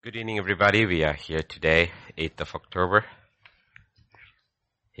Good evening, everybody. We are here today, 8th of October.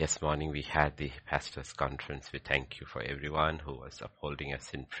 Yes, morning we had the pastors' conference. We thank you for everyone who was upholding us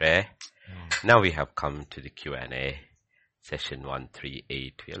in prayer. Now we have come to the Q&A, session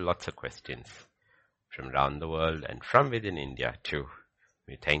 138. We have lots of questions from around the world and from within India too.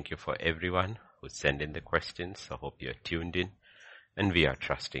 We thank you for everyone who sent in the questions. I hope you are tuned in and we are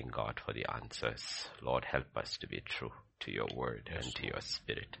trusting God for the answers. Lord, help us to be true to your word and to your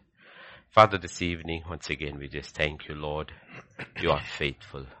spirit. Father, this evening, once again, we just thank you, Lord. You are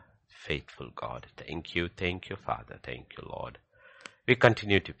faithful, faithful God. Thank you, Father. Thank you, Lord. We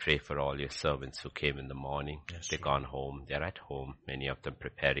continue to pray for all your servants who came in the morning. They're gone home. They're at home, many of them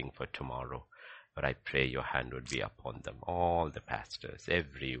preparing for tomorrow. But I pray your hand would be upon them, all the pastors,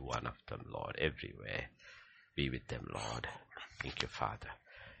 every one of them, Lord, everywhere. Be with them, Lord. Thank you, Father.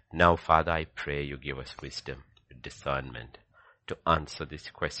 Now, Father, I pray you give us wisdom, discernment to answer these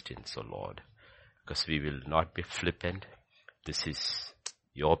questions, O Lord, because we will not be flippant. This is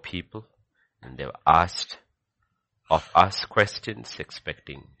your people, and they've asked of us questions,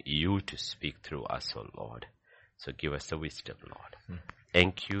 expecting you to speak through us, O Lord. So give us the wisdom, Lord.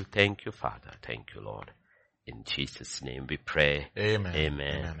 Thank you, Father. Thank you, Lord. In Jesus' name we pray. Amen.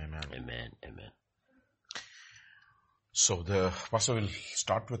 Amen. Amen. Amen. Amen. Amen. So the pastor will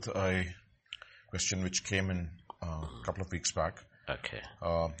start with a question which came in a couple of weeks back. Okay.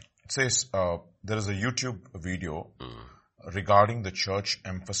 It says there is a YouTube video regarding the church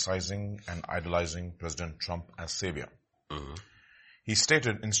emphasizing and idolizing President Trump as savior. He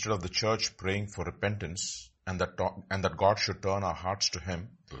stated instead of the church praying for repentance and that God should turn our hearts to him,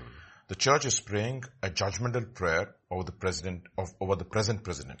 the church is praying a judgmental prayer over the present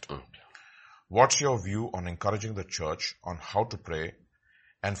president. What's your view on encouraging the church on how to pray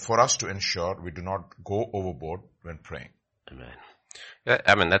and for us to ensure we do not go overboard when praying? Amen. Yeah,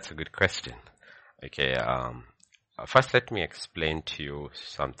 that's a good question. Okay, first let me explain to you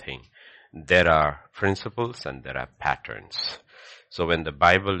something. There are principles and there are patterns. So when the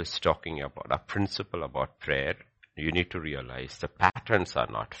Bible is talking about a principle about prayer, you need to realize the patterns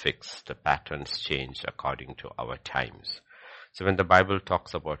are not fixed. The patterns change according to our times. So when the Bible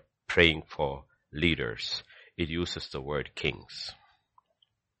talks about praying for leaders, it uses the word kings.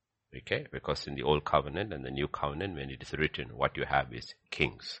 Okay, because in the Old Covenant and the New Covenant, when it is written, what you have is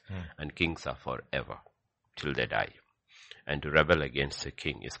kings. And kings are forever, till they die. And to rebel against a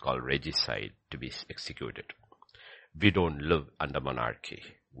king is called regicide, to be executed. We don't live under monarchy.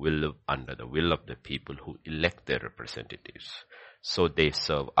 We live under the will of the people who elect their representatives. So they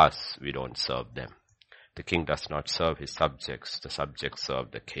serve us, we don't serve them. The king does not serve his subjects, the subjects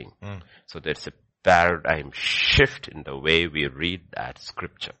serve the king. So there's a paradigm shift in the way we read that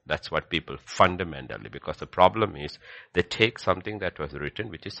scripture. That's what people fundamentally, because the problem is they take something that was written,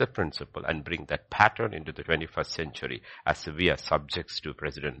 which is a principle, and bring that pattern into the 21st century as if we are subjects to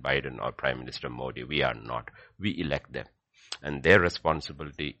President Biden or Prime Minister Modi. We are not. We elect them. And their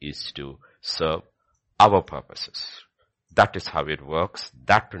responsibility is to serve our purposes. That is how it works.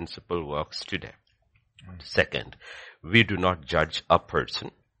 That principle works today. Second, we do not judge a person.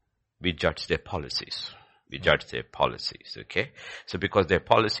 We judge their policies. We judge their policies, okay? So because their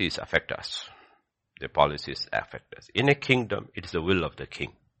policies affect us. Their policies affect us. In a kingdom, it is the will of the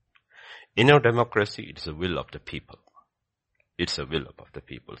king. In a democracy, it is the will of the people. It's the will of the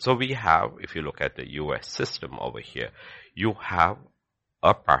people. So we have, if you look at the US system over here, you have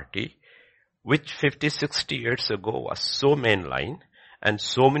a party which 50, 60 years ago was so mainline, and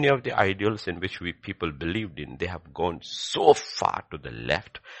so many of the ideals in which people believed in, they have gone so far to the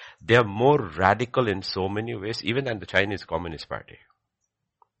left. They are more radical in so many ways, even than the Chinese Communist Party.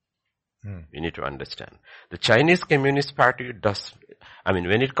 You need to understand. The Chinese Communist Party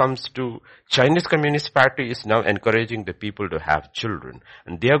when it comes to Chinese Communist Party is now encouraging the people to have children.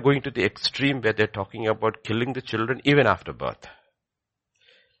 And they are going to the extreme where they're talking about killing the children even after birth.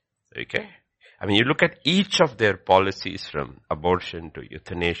 Okay? You look at each of their policies from abortion to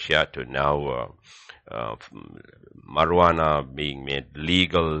euthanasia to now marijuana being made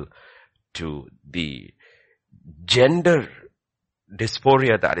legal to the gender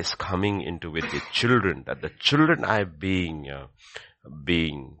dysphoria that is coming into with the children, that the children are being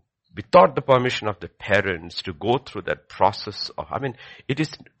without the permission of the parents to go through that process of, it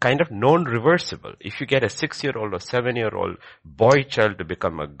is kind of non-reversible. If you get a 6-year-old or 7-year-old boy child to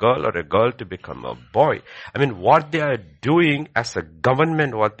become a girl or a girl to become a boy, what they are doing as a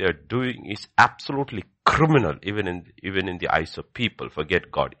government, what they are doing is absolutely criminal, even in the eyes of people. Forget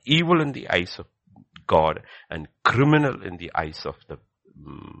God. Evil in the eyes of God and criminal in the eyes of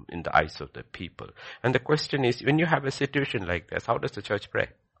the people. And the question is, when you have a situation like this, how does the church pray?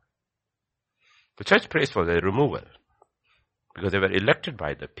 The church prays for their removal because they were elected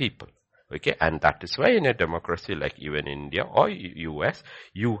by the people. Okay, and that is why in a democracy like even India or US,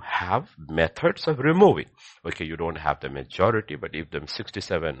 you have methods of removing. Okay, you don't have the majority, but if the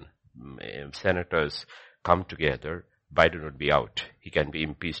 67 senators come together, Biden would be out. He can be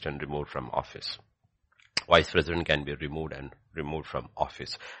impeached and removed from office. Vice president can be removed and removed from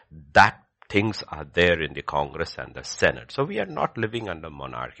office. That things are there in the Congress and the Senate. So we are not living under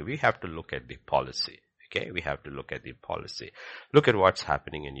monarchy. We have to look at the policy. Okay, we have to look at the policy. Look at what's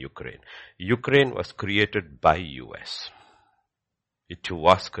happening in Ukraine. Ukraine was created by US. It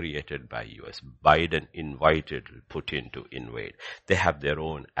was created by US. Biden invited Putin to invade. They have their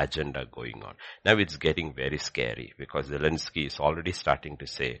own agenda going on. Now it's getting very scary because Zelensky is already starting to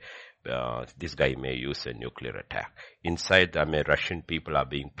say, this guy may use a nuclear attack. Inside the Russian people are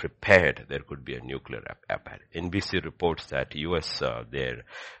being prepared. There could be a nuclear attack. NBC reports that US, their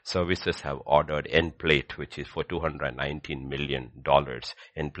services have ordered Nplate, which is for $219 million.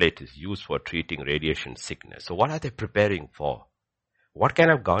 Nplate is used for treating radiation sickness. So what are they preparing for? What kind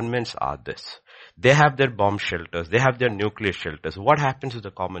of governments are this? They have their bomb shelters. They have their nuclear shelters. What happens to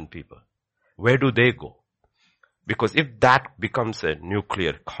the common people? Where do they go? Because if that becomes a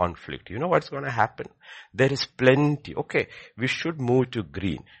nuclear conflict, you know what's going to happen? There is plenty. Okay, we should move to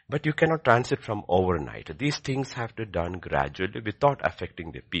green, but you cannot transit from overnight. These things have to be done gradually without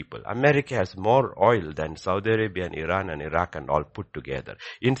affecting the people. America has more oil than Saudi Arabia and Iran and Iraq and all put together.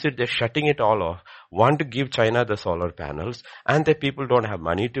 Instead, they're shutting it all off, want to give China the solar panels, and the people don't have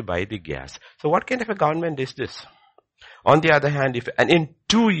money to buy the gas. So what kind of a government is this? On the other hand, in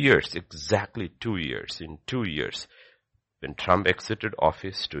 2 years, exactly 2 years, in 2 years, when Trump exited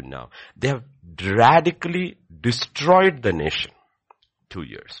office to now, they have radically destroyed the nation. 2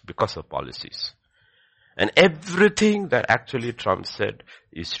 years because of policies. And everything that actually Trump said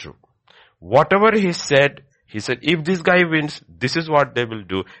is true. Whatever he said, if this guy wins, this is what they will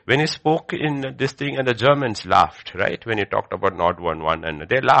do. When he spoke in this thing and the Germans laughed, right? When he talked about Nord 1 and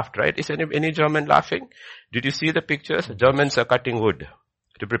they laughed, right? Is any German laughing? Did you see the pictures? Germans are cutting wood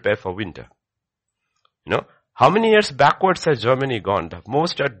to prepare for winter. You know, how many years backwards has Germany gone? The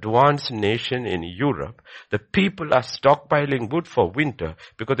most advanced nation in Europe. The people are stockpiling wood for winter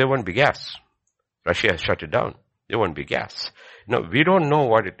because there won't be gas. Russia has shut it down. There won't be gas. No, we don't know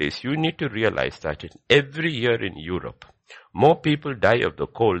what it is. You need to realize that every year in Europe, more people die of the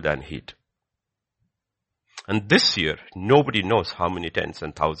cold than heat. And this year, nobody knows how many tens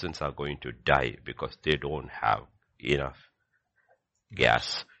and thousands are going to die because they don't have enough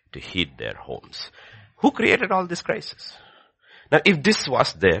gas to heat their homes. Who created all this crisis? Now, if this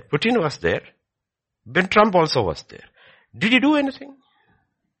was there, Putin was there, then Trump also was there. Did he do anything?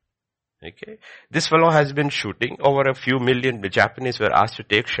 Okay. This fellow has been shooting over a few million. The Japanese were asked to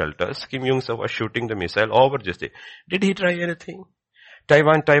take shelters. Kim Jong-un was shooting the missile over just there. Did he try anything?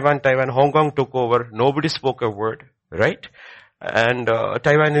 Taiwan. Hong Kong took over. Nobody spoke a word, right? And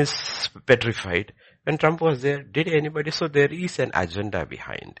Taiwan is petrified. When Trump was there, did anybody? So there is an agenda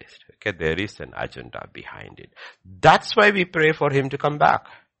behind it. Okay, there is an agenda behind it. That's why we pray for him to come back.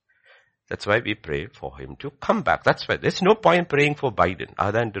 That's why we pray for him to come back. That's why there's no point praying for Biden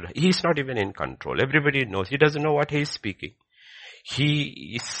other than he's not even in control. Everybody knows. He doesn't know what he's speaking.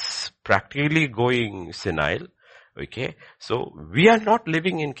 He is practically going senile. Okay. So we are not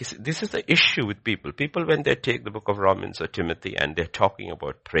living in, this is the issue with people. People, when they take the book of Romans or Timothy and they're talking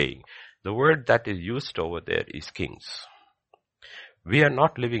about praying, the word that is used over there is kings. We are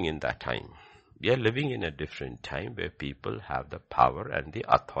not living in that time. We are living in a different time where people have the power and the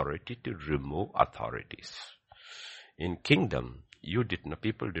authority to remove authorities. In kingdom,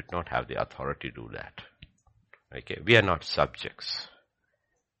 people did not have the authority to do that. Okay, we are not subjects.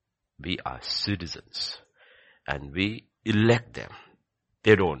 We are citizens. And we elect them.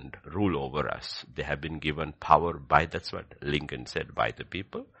 They don't rule over us. They have been given power that's what Lincoln said, by the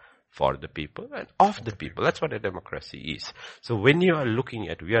people, for the people, and of the people. That's what a democracy is. So when you are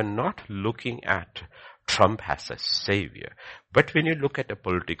we are not looking at Trump as a savior. But when you look at a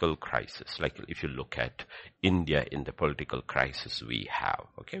political crisis, like if you look at India in the political crisis we have,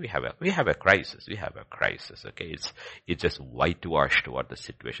 okay, we have a crisis, okay, it's just whitewashed what the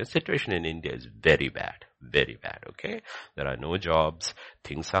situation in India is very bad, okay. There are no jobs,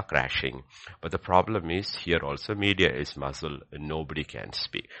 things are crashing, but the problem is here also media is muzzled and nobody can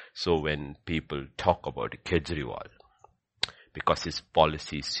speak. So when people talk about Kejriwal, because his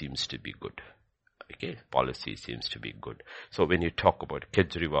policy seems to be good, okay, policy seems to be good. So when you talk about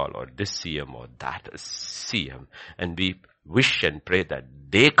Kejriwal or this CM or that CM, and we wish and pray that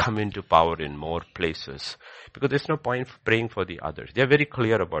they come into power in more places, because there's no point praying for the others. They're very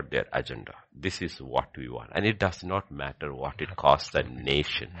clear about their agenda. This is what we want. And it does not matter what it costs the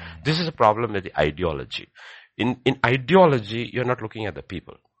nation. This is a problem with the ideology. In ideology, you're not looking at the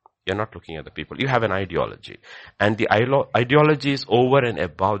people. You're not looking at the people. You have an ideology. And the ideology is over and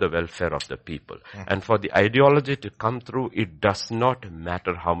above the welfare of the people. And for the ideology to come through, it does not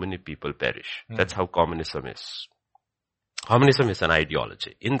matter how many people perish. That's how communism is. Communism is an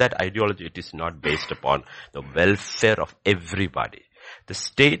ideology. In that ideology, it is not based upon the welfare of everybody. The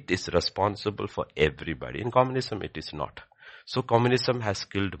state is responsible for everybody. In communism, it is not. So communism has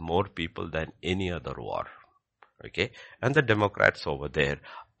killed more people than any other war. Okay? And the Democrats over there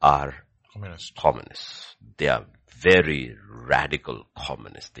are communists. They are very radical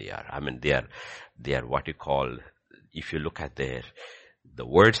communists. They are. I mean, they are what you call, if you look at the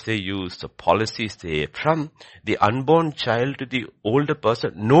words they use, the policies from the unborn child to the older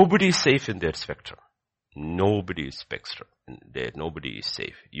person, nobody is safe in their spectrum. Nobody is spectrum. Nobody is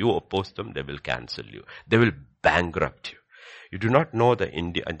safe. You oppose them, they will cancel you. They will bankrupt you. You do not know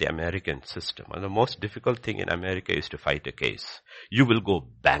the American system. And the most difficult thing in America is to fight a case. You will go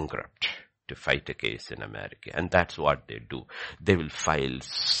bankrupt to fight a case in America. And that's what they do. They will file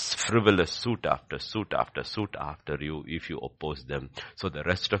frivolous suit after suit after suit after you if you oppose them. So the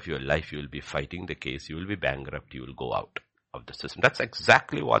rest of your life you will be fighting the case. You will be bankrupt. You will go out of the system. That's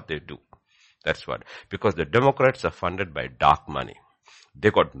exactly what they do. That's what. Because the Democrats are funded by dark money. They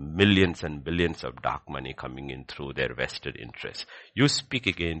got millions and billions of dark money coming in through their vested interests. You speak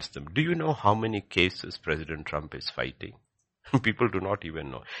against them. Do you know how many cases President Trump is fighting? People do not even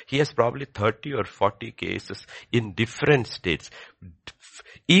know. He has probably 30 or 40 cases in different states.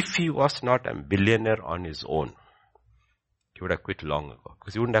 If he was not a billionaire on his own, he would have quit long ago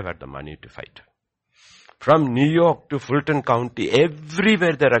because he wouldn't have had the money to fight. From New York to Fulton County,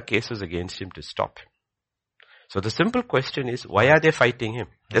 everywhere there are cases against him to stop him. So the simple question is, why are they fighting him?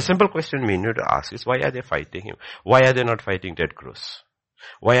 The simple question we need to ask is, why are they fighting him? Why are they not fighting Ted Cruz?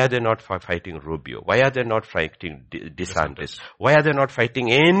 Why are they not fighting Rubio? Why are they not fighting DeSantis? Why are they not fighting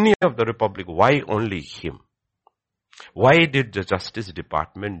any of the Republic? Why only him? Why did the Justice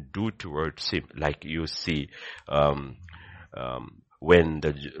Department do towards him? Like you see, when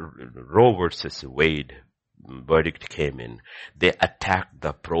the Roe versus Wade verdict came in, they attacked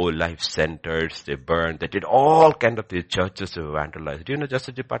the pro-life centers, they burned, they did all kind of the churches were vandalized. Do you know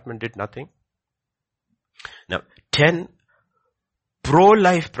Justice Department did nothing? Now, 10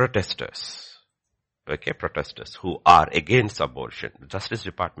 pro-life protesters who are against abortion, the Justice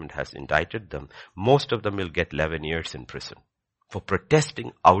Department has indicted them. Most of them will get 11 years in prison for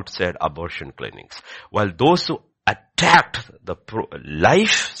protesting outside abortion clinics. While those who attacked the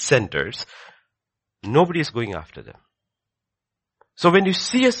pro-life centers, nobody is going after them. So when you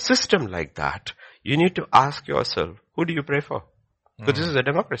see a system like that, you need to ask yourself, who do you pray for? Because this is a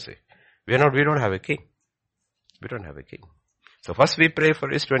democracy. We don't have a king. We don't have a king. So first we pray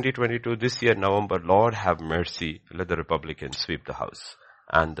for is 2022, this year, November, Lord have mercy, let the Republicans sweep the House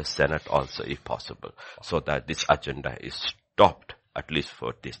and the Senate also if possible, so that this agenda is stopped, at least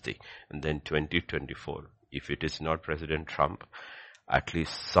for this thing. And then 2024, if it is not President Trump, at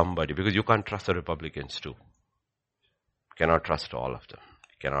least somebody, because you can't trust the Republicans too. You cannot trust all of them.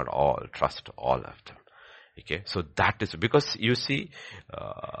 You cannot trust all of them. Okay, so that is, because you see,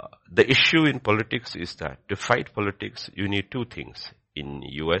 the issue in politics is that to fight politics, you need two things. In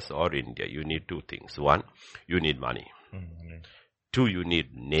US or India, you need two things. One, you need money. Two, you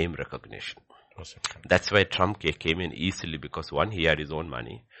need name recognition. That's why Trump came in easily, because one, he had his own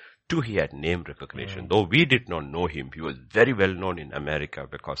money. Two, he had name recognition. Though we did not know him, he was very well known in America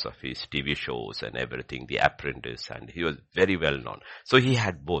because of his TV shows and everything, The Apprentice, and he was very well known. So he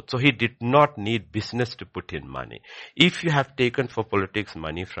had both. So he did not need business to put in money. If you have taken for politics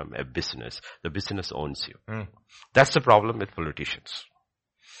money from a business, the business owns you. That's the problem with politicians.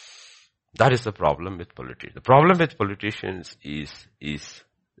 That is the problem with politicians. The problem with politicians is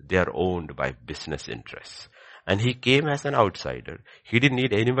they are owned by business interests. And he came as an outsider. He didn't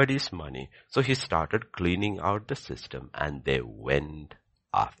need anybody's money. So he started cleaning out the system and they went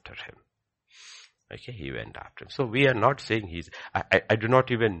after him. Okay, he went after him. So we are not saying I do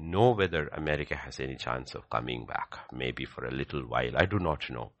not even know whether America has any chance of coming back. Maybe for a little while. I do not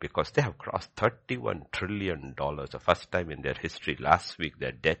know. Because they have crossed $31 trillion. The first time in their history. Last week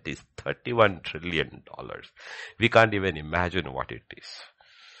their debt is $31 trillion. We can't even imagine what it is.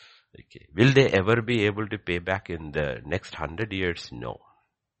 Okay. Will they ever be able to pay back in the next 100 years? No.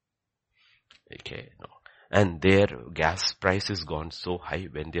 Okay, no. And their gas price has gone so high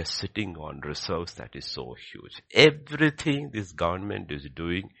when they're sitting on reserves that is so huge. Everything this government is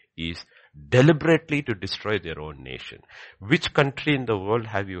doing is deliberately to destroy their own nation. Which country in the world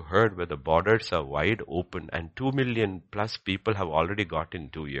have you heard where the borders are wide open and 2 million plus people have already got in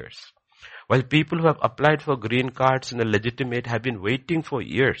 2 years? While people who have applied for green cards and the legitimate have been waiting for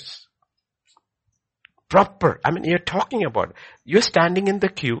years. Proper. You're talking about, you're standing in the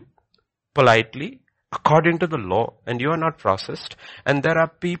queue politely, according to the law, and you are not processed. And there are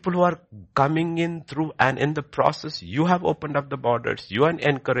people who are coming in through, and in the process, you have opened up the borders, you are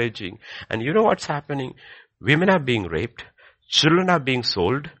encouraging. And you know what's happening? Women are being raped, children are being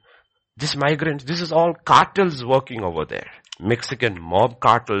sold. These migrants, this is all cartels working over there. Mexican mob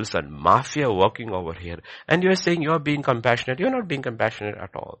cartels and mafia working over here. And you're saying you're being compassionate. You're not being compassionate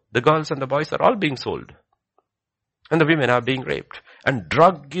at all. The girls and the boys are all being sold. And the women are being raped. And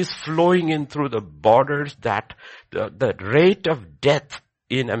drug is flowing in through the borders that the rate of death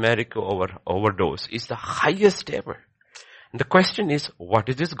in America over overdose is the highest ever. And the question is, what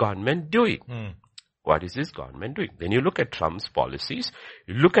is this government doing? What is this government doing? When you look at Trump's policies,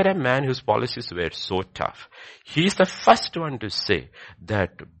 you look at a man whose policies were so tough. He's the first one to say that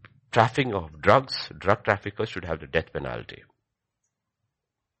trafficking of drugs, drug traffickers should have the death penalty.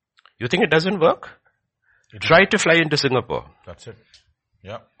 You think it doesn't work? Try to fly into Singapore. That's it.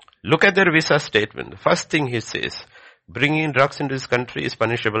 Yeah. Look at their visa statement. The first thing he says, bringing drugs into this country is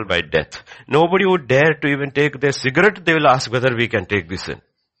punishable by death. Nobody would dare to even take their cigarette. They will ask whether we can take this in.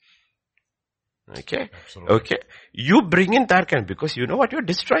 Okay. Absolutely. Okay. You bring in that kind, because you know what? You're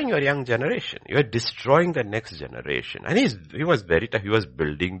destroying your young generation. You're destroying the next generation. And he was very tough. He was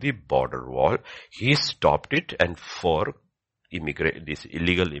building the border wall. He stopped it, and for this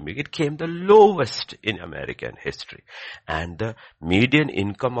illegal immigrant, it came the lowest in American history. And the median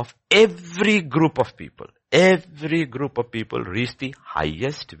income of every group of people reached the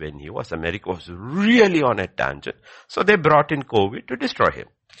highest when America was really on a tangent. So they brought in COVID to destroy him.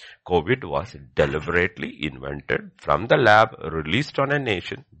 COVID was deliberately invented from the lab, released on a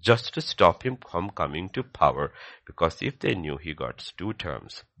nation just to stop him from coming to power, because if they knew he got 2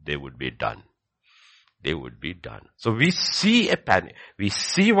 terms, they would be done. They would be done. So we see a panic. We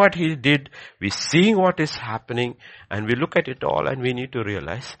see what he did. We see what is happening, and we look at it all, and we need to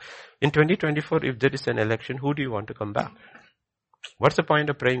realize in 2024, if there is an election, who do you want to come back? What's the point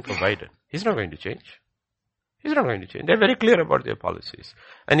of praying for Biden? He's not going to change. He's not going to change. They're very clear about their policies.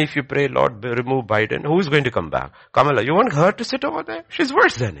 And if you pray, Lord, remove Biden, who's going to come back? Kamala, you want her to sit over there? She's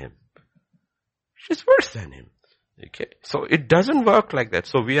worse than him. She's worse than him. Okay. So it doesn't work like that.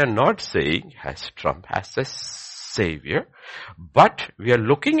 So we are not saying Trump as a savior, but we are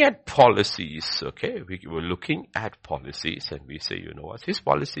looking at policies. Okay. We were looking at policies, and we say, you know what? His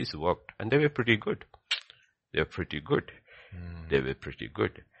policies worked, and they were pretty good. They were pretty good. They were pretty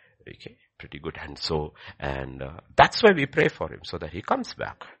good. Okay. Pretty good. And that's why we pray for him, so that he comes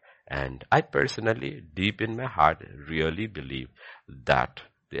back. And I personally, deep in my heart, really believe that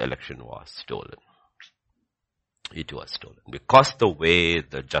the election was stolen. It was stolen. Because the way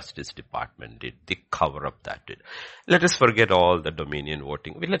the Justice Department did, the cover-up that did. Let us forget all the Dominion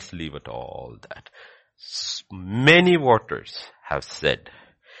voting. Let's leave it all that. Many voters have said,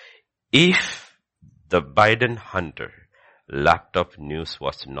 if the Biden Hunter laptop news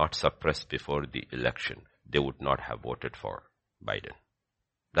was not suppressed before the election, they would not have voted for Biden.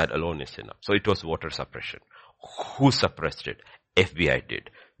 That alone is enough. So it was voter suppression. Who suppressed it? FBI did.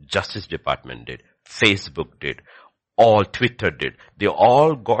 Justice Department did. Facebook did. All Twitter did. They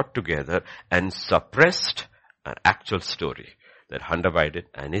all got together and suppressed an actual story that Hunter Biden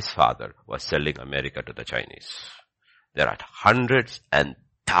and his father was selling America to the Chinese. There are hundreds and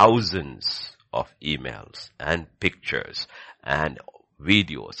thousands of emails and pictures and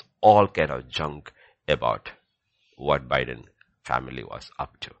videos, all kind of junk about what Biden family was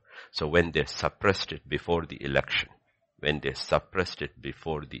up to. So when they suppressed it before the election,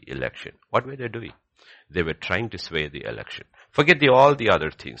 what were they doing? They were trying to sway the election. Forget all the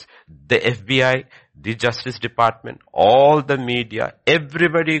other things. The FBI, the Justice Department, all the media,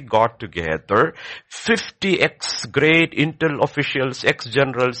 everybody got together. 50 ex-grade intel officials,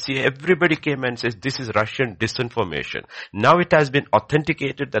 ex-generals, everybody came and says, this is Russian disinformation. Now it has been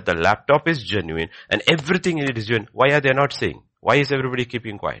authenticated that the laptop is genuine and everything in it is genuine. Why are they not saying? Why is everybody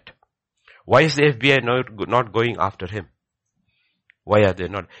keeping quiet? Why is the FBI not going after him? Why are they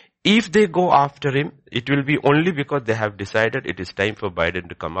not? If they go after him, it will be only because they have decided it is time for Biden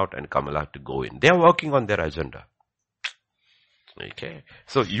to come out and Kamala to go in. They are working on their agenda. Okay.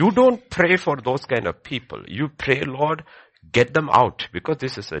 So you don't pray for those kind of people. You pray, Lord, Get them out, because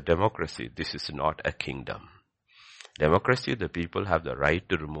this is a democracy. This is not a kingdom. Democracy, the people have the right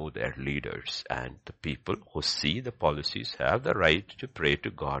to remove their leaders, and the people who see the policies have the right to pray to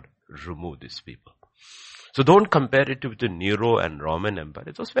God, remove these people. So don't compare it to the Nero and Roman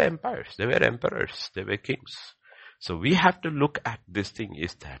Empire. Those were empires. They were emperors. They were kings. So we have to look at this thing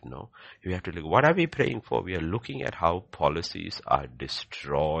is that, no, we have to look, what are we praying for? We are looking at how policies are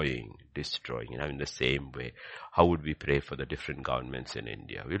destroying. In the same way, how would we pray for the different governments in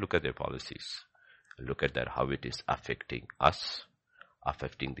India? We look at their policies. Look at that, how it is affecting us,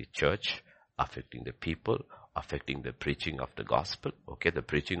 affecting the church, affecting the people, affecting the preaching of the gospel. Okay, the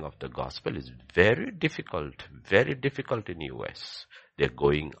preaching of the gospel is very difficult in US. They're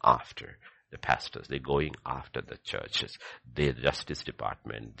going after the pastors, they're going after the churches, the Justice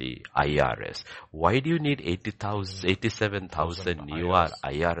Department, the IRS. Why do you need 87,000 new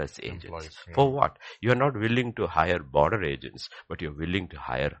IRS agents? For what? You're not willing to hire border agents, but you're willing to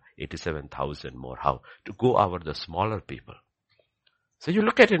hire 87,000 more. How? To go over the smaller people. So you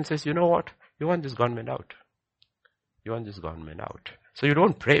look at it and says, you know what? You want this government out. So you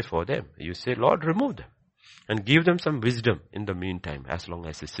don't pray for them. You say, Lord, remove them. And give them some wisdom in the meantime, as long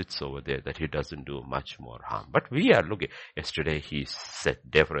as he sits over there, that he doesn't do much more harm. But we are looking. Yesterday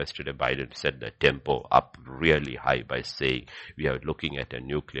Biden set the tempo up really high by saying we are looking at a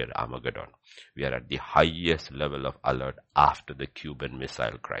nuclear Armageddon. We are at the highest level of alert after the Cuban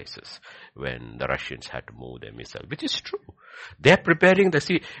Missile Crisis, when the Russians had to move their missile, which is true. They are preparing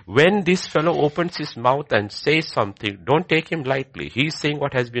when this fellow opens his mouth and says something, don't take him lightly. He's saying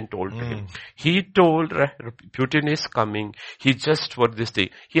what has been told to him. He told Putin is coming. He just for this thing.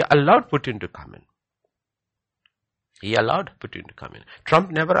 He allowed Putin to come in. Trump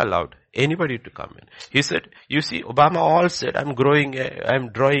never allowed anybody to come in. He said, you see, Obama all said, I'm drawing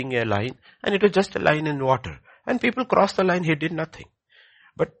a line, and it was just a line in water. And people crossed the line, he did nothing.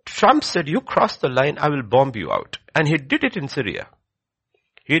 But Trump said, you cross the line, I will bomb you out. And he did it in Syria.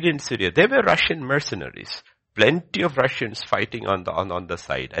 They were Russian mercenaries. Plenty of Russians fighting on the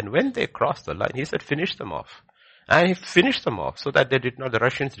side. And when they crossed the line, he said, finish them off. And he finished them off so that the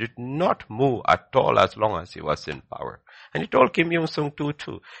Russians did not move at all as long as he was in power. And he told Kim Il-sung too.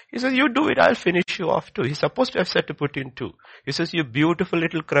 He says, you do it, I'll finish you off too. He's supposed to have said to Putin too. He says, you beautiful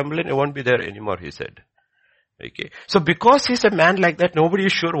little Kremlin, it won't be there anymore, he said. Okay. So because he's a man like that, nobody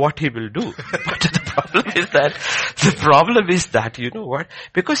is sure what he will do. But the problem is that, you know what?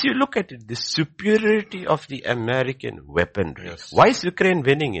 Because you look at it, the superiority of the American weaponry. Yes. Why is Ukraine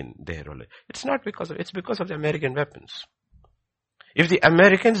winning in their role? It's because of the American weapons. If the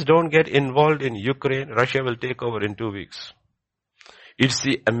Americans don't get involved in Ukraine, Russia will take over in 2 weeks. It's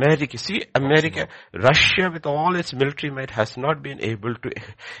the America. See, Russia with all its military might has not been able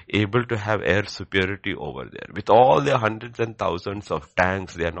to have air superiority over there. With all the hundreds and thousands of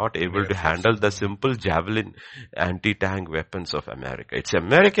tanks, they are not able to handle the simple javelin anti-tank weapons of America. It's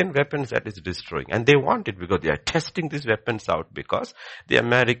American weapons that is destroying. And they want it because they are testing these weapons out, because the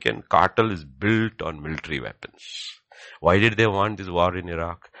American cartel is built on military weapons. Why did they want this war in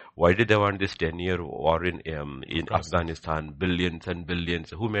Iraq? Why did they want this 10-year war in Afghanistan? Billions and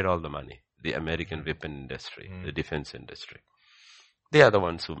billions. Who made all the money? The American weapon industry, the defense industry. They are the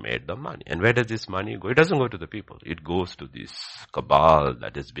ones who made the money. And where does this money go? It doesn't go to the people. It goes to this cabal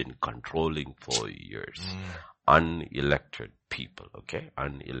that has been controlling for years. Unelected people, okay?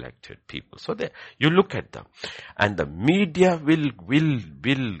 Unelected people. So you look at them. And the media will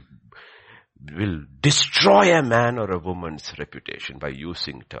destroy a man or a woman's reputation by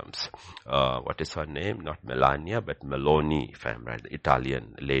using terms. What is her name? Not Melania, but Meloni, if I'm right, the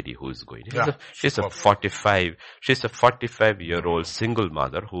Italian lady who is going. She's a 45-year-old single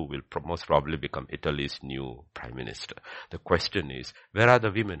mother who will most probably become Italy's new prime minister. The question is, where are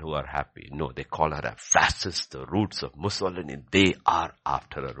the women who are happy? No, they call her a fascist, the roots of Mussolini. They are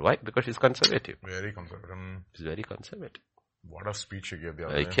after her. Why? Because she's conservative. Very conservative. She's very conservative. What a speech she gave the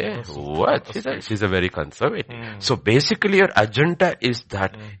other day. What? She's a very conservative. So basically your agenda is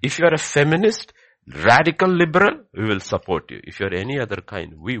that if you are a feminist, radical liberal, we will support you. If you are any other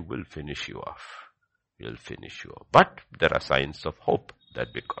kind, we will finish you off. But there are signs of hope,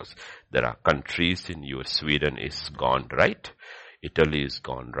 that because there are countries in Sweden is gone right. Italy is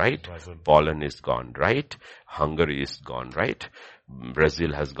gone right. Poland is gone right. Hungary is gone right.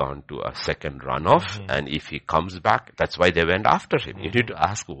 Brazil has gone to a second runoff, and if he comes back, that's why they went after him. You need to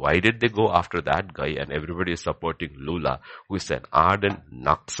ask, why did they go after that guy? And everybody is supporting Lula, who is an ardent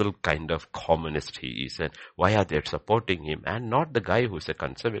Naxal kind of communist he is. And why are they supporting him and not the guy who is a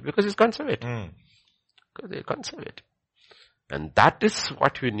conservative? Because he's conservative. Because they're conservative. And that is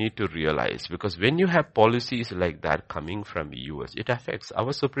what we need to realize, because when you have policies like that coming from US, it affects.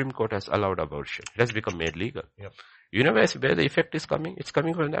 Our Supreme Court has allowed abortion. It has become made legal. Yep. You know where the effect is coming? It's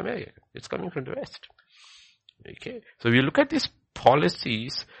coming from America. It's coming from the West. Okay. So we look at these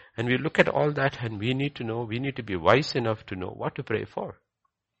policies and we look at all that, and we need to be wise enough to know what to pray for.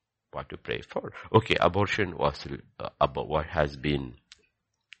 What to pray for. Okay, abortion was what has been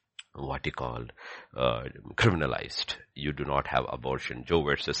criminalized. You do not have abortion. Roe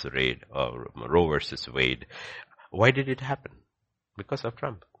versus Wade. Why did it happen? Because of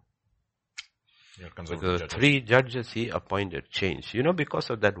Trump. Yeah, the 3 judges he appointed changed. Because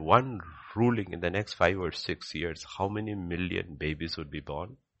of that one ruling, in the next 5 or 6 years, how many million babies would be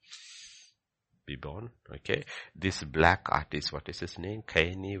born? Okay. This black artist, what is his name?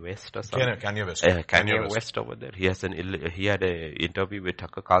 Kanye West or something? Kanye West. Kanye West over there. He had an interview with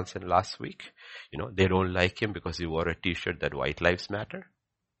Tucker Carlson last week. They don't like him because he wore a t-shirt that white lives matter.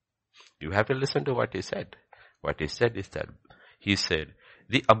 You have to listen to what he said. What he said is that, he said,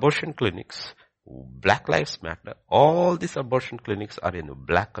 the abortion clinics, Black Lives Matter, all these abortion clinics are in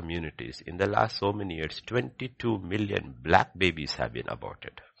black communities. In the last so many years, 22 million black babies have been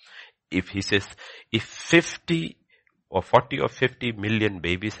aborted. If 40 or 50 million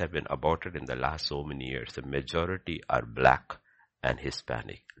babies have been aborted in the last so many years, the majority are black and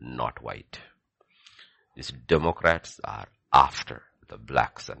Hispanic, not white. These Democrats are after the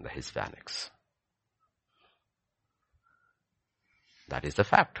blacks and the Hispanics. That is the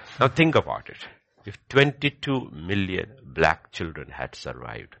fact. Now think about it. If 22 million black children had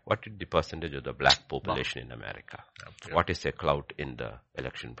survived, what is the percentage of the black population in America? Yeah. What is their clout in the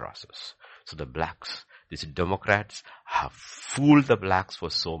election process? So the blacks, these Democrats have fooled the blacks for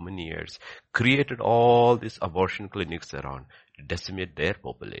so many years, created all these abortion clinics around to decimate their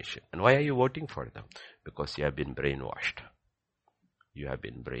population. And why are you voting for them? Because you have been brainwashed. You have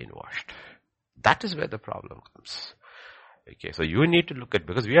been brainwashed. That is where the problem comes. Okay, so you need to look at,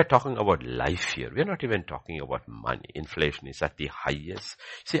 because we are talking about life here. We are not even talking about money. Inflation is at the highest.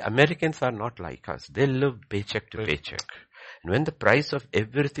 See, Americans are not like us. They live paycheck to paycheck. And when the price of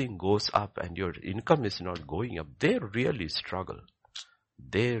everything goes up and your income is not going up, they really struggle.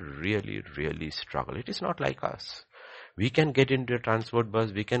 They really, really struggle. It is not like us. We can get into a transport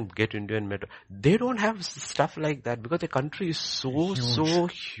bus, we can get into a metro. They don't have stuff like that because the country is so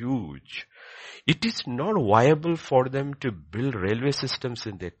huge. It is not viable for them to build railway systems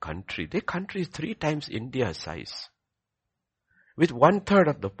in their country. Their country is 3 times India's size. With 1/3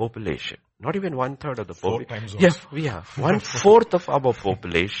 of the population. Not even 1/3 of the population. Yes, we have 1/4 of our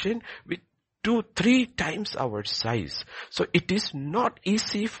population with 2-3 times our size. So it is not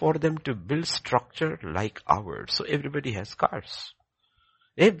easy for them to build structure like ours. So everybody has cars.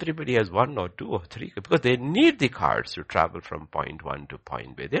 Everybody has 1 or 2 or 3 because they need the cars to travel from point 1 to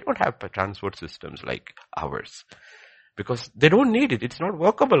point B. They don't have transport systems like ours because they don't need it. It's not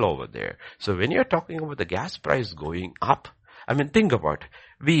workable over there. So when you're talking about the gas price going up, I mean, think about it.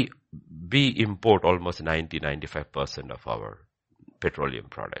 We import almost 90-95% of our petroleum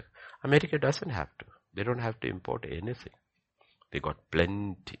product. America doesn't have to. They don't have to import anything. They got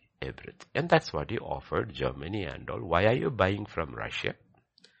plenty, everything. And that's what he offered Germany and all. Why are you buying from Russia?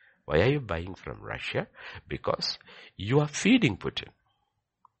 Why are you buying from Russia? Because you are feeding Putin.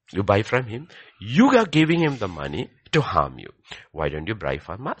 You buy from him. You are giving him the money to harm you. Why don't you buy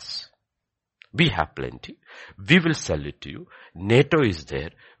from us? We have plenty. We will sell it to you. NATO is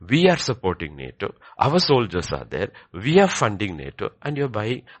there. We are supporting NATO. Our soldiers are there. We are funding NATO. And you're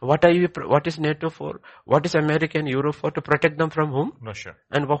buying. What is NATO for? What is America and Europe for? To protect them from whom? Russia.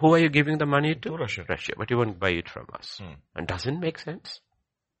 And who are you giving the money to? Russia. Russia. But you won't buy it from us. And doesn't it make sense?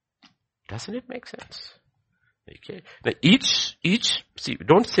 Doesn't it make sense? Okay. Now see,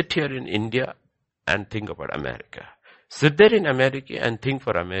 don't sit here in India and think about America. Sit there in America and think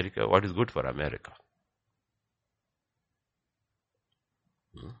for America what is good for America.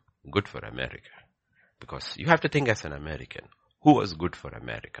 Good for America. Because you have to think as an American. Who was good for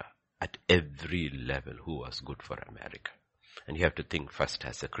America? At every level, who was good for America? And you have to think first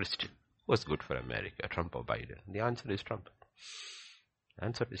as a Christian. Who was good for America? Trump or Biden? The answer is Trump.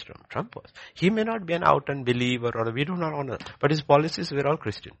 Answer is Trump. Trump was. He may not be an out-and-believer or we do not honor, but his policies were all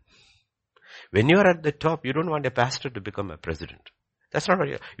Christian. When you are at the top, you don't want a pastor to become a president. That's not what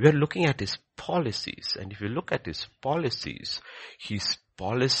you are looking at his policies. And if you look at his policies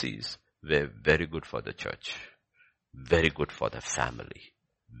were very good for the church, very good for the family,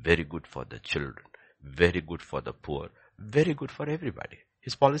 very good for the children, very good for the poor, very good for everybody.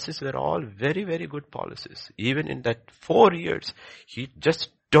 His policies were all very, very good policies. Even in that 4 years, he just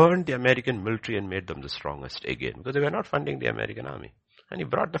turned the American military and made them the strongest again because they were not funding the American army. And he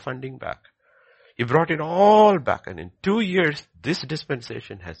brought the funding back. He brought it all back. And in 2 years, this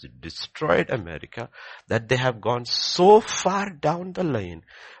dispensation has destroyed America that they have gone so far down the lane.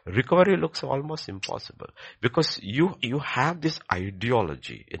 Recovery looks almost impossible because you have this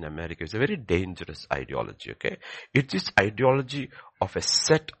ideology in America. It's a very dangerous ideology, okay? It's this ideology of a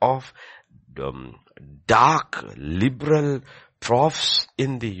set of dark, liberal profs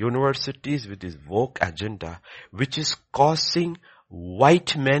in the universities with this woke agenda, which is causing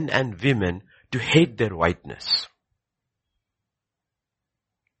white men and women to hate their whiteness.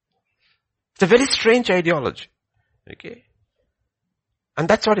 It's a very strange ideology. Okay? And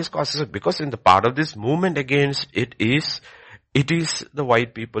that's what is causing it. Because in the part of this movement against it is the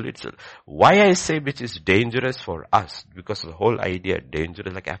white people itself. Why I say which is dangerous for us, because the whole idea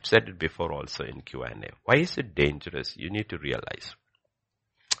dangerous, like I've said it before also in Q&A. Why is it dangerous? You need to realize.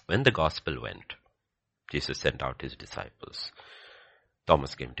 When the gospel went, Jesus sent out his disciples.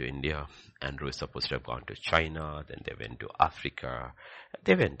 Thomas came to India. Andrew is supposed to have gone to China. Then they went to Africa.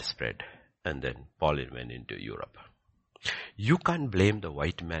 They went spread. And then Pauline went into Europe. You can't blame the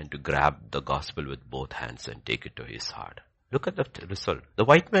white man to grab the gospel with both hands and take it to his heart. Look at the result. The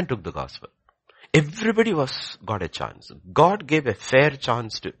white man took the gospel. Everybody got a chance. God gave a fair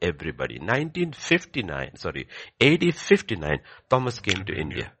chance to everybody. AD 59, Thomas came to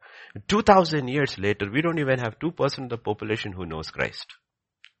India. 2000 years later, we don't even have 2% of the population who knows Christ.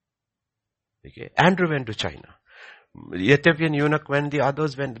 Okay. Andrew went to China. The Ethiopian eunuch went, the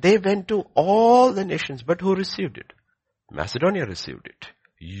others went. They went to all the nations, but who received it? Macedonia received it.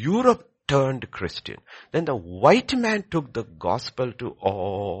 Europe turned Christian. Then the white man took the gospel to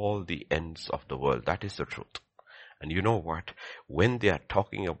all the ends of the world. That is the truth. And you know what? When they are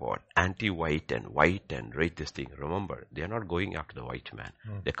talking about anti-white and white and race, this thing, remember, they are not going after the white man.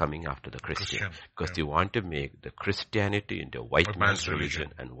 They're coming after the Christian. Because they want to make the Christianity into a white man's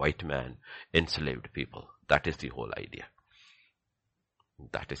religion and white man enslaved people. That is the whole idea.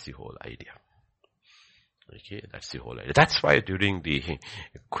 That is the whole idea. Okay, that's the whole idea. That's why during the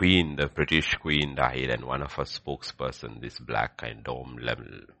Queen, the British Queen died, and one of her spokesperson, this black kind dome level,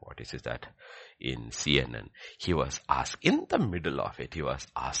 what is that, in CNN, he was asked, in the middle of it, he was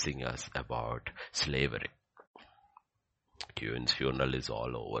asking us about slavery. Queen's funeral is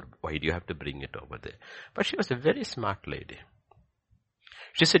all over. Why do you have to bring it over there? But she was a very smart lady.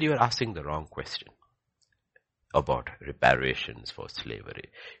 She said, you are asking the wrong question about reparations for slavery.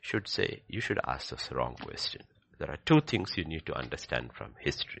 You should ask us the wrong question. There are two things you need to understand from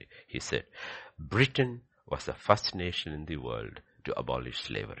history. He said, Britain was the first nation in the world to abolish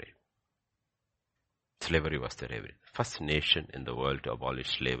slavery. Slavery was the first nation in the world to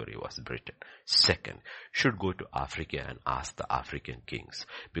abolish slavery was Britain. Second, should go to Africa and ask the African kings,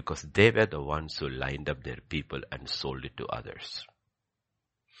 because they were the ones who lined up their people and sold it to others.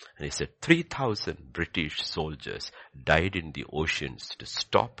 And he said 3,000 British soldiers died in the oceans to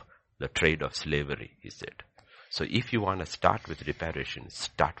stop the trade of slavery, he said. So if you want to start with reparations,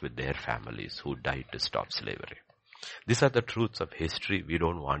 start with their families who died to stop slavery. These are the truths of history we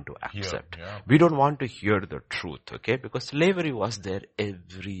don't want to accept. We don't want to hear the truth, okay? Because slavery was there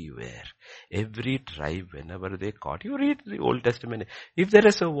everywhere. Every tribe, whenever they caught. You read the Old Testament. If there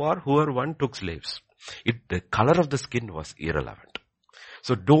is a war, whoever won took slaves. The color of the skin was irrelevant.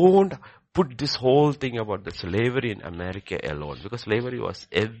 So don't put this whole thing about the slavery in America alone, because slavery was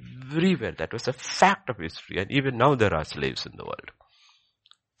everywhere. That was a fact of history, and even now there are slaves in the world.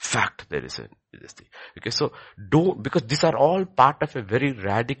 Fact, there is this thing. Okay, so because these are all part of a very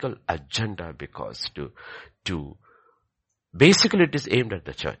radical agenda, because basically it is aimed at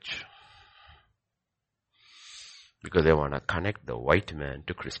the church. Because they want to connect the white man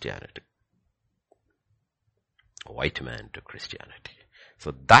to Christianity. White man to Christianity.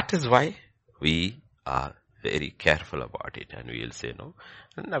 So that is why we are very careful about it, and we will say no.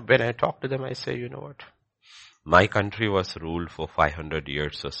 And when I talk to them, I say, you know what? My country was ruled for 500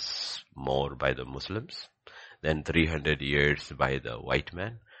 years or more by the Muslims, then 300 years by the white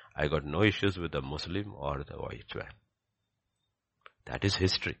man. I got no issues with the Muslim or the white man. That is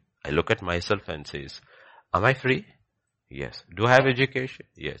history. I look at myself and says, am I free? Yes. Do I have education?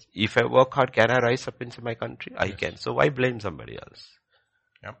 Yes. If I work hard, can I rise up into my country? I can. So why blame somebody else?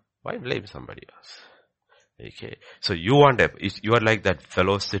 Why blame somebody else? Okay. So you are like that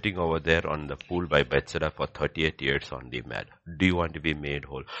fellow sitting over there on the pool by Bethesda for 38 years on the mat. Do you want to be made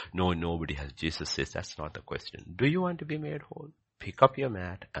whole? No, nobody has. Jesus says that's not the question. Do you want to be made whole? Pick up your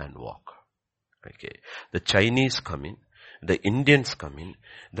mat and walk. Okay. The Chinese come in. the Indians come in,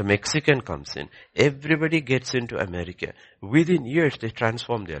 the Mexican comes in, everybody gets into America. Within years, they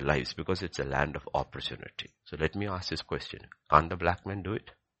transform their lives because it's a land of opportunity. So let me ask this question. Can't the black men do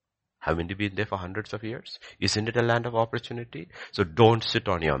it? Haven't you been there for hundreds of years? Isn't it a land of opportunity? So don't sit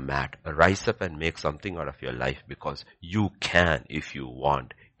on your mat. Rise up and make something out of your life because you can if you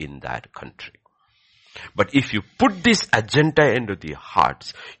want in that country. But if you put this agenda into the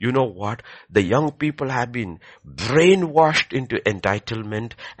hearts, you know what? The young people have been brainwashed into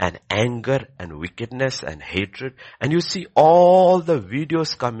entitlement and anger and wickedness and hatred. And you see all the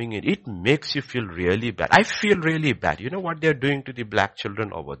videos coming in. It makes you feel really bad. I feel really bad. You know what they're doing to the black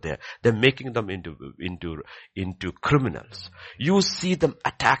children over there? They're making them into criminals. You see them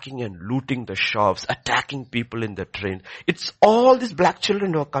attacking and looting the shops, attacking people in the train. It's all these black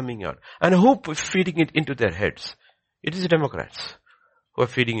children who are coming out. And who feeding it into their heads? It is the Democrats who are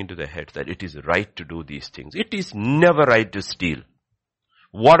feeding into their heads that it is right to do these things. It is never right to steal.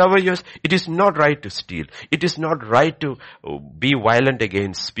 Whatever yours, it is not right to steal. It is not right to be violent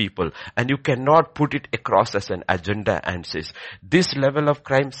against people. And you cannot put it across as an agenda and says, this level of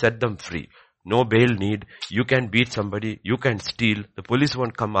crime, set them free. No bail need. You can beat somebody. You can steal. The police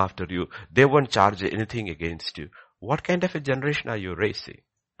won't come after you. They won't charge anything against you. What kind of a generation are you raising?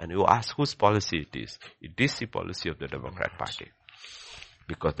 And you ask whose policy it is. It is the policy of the Democrat Party.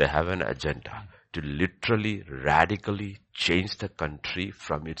 Because they have an agenda to literally, radically change the country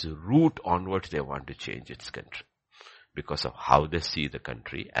from its root onwards. They want to change its country. Because of how they see the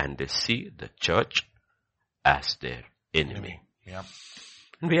country, and they see the church as their enemy. Yeah.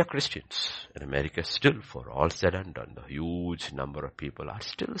 And we are Christians. In America still, for all said and done, the huge number of people are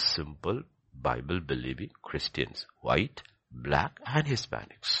still simple, Bible-believing Christians. White, black and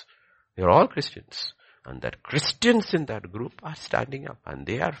Hispanics. They're all Christians. And that Christians in that group are standing up and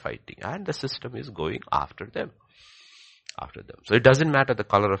they are fighting. And the system is going after them. So it doesn't matter the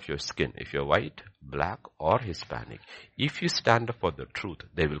color of your skin. If you're white, black or Hispanic. If you stand up for the truth,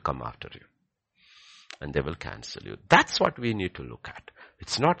 they will come after you. And they will cancel you. That's what we need to look at.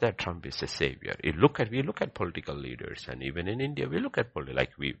 It's not that Trump is a savior. We look at political leaders, and even in India, we look at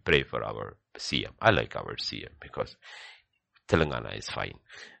like we pray for our CM. I like our CM because Telangana is fine.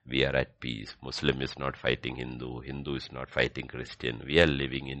 We are at peace. Muslim is not fighting Hindu. Hindu is not fighting Christian. We are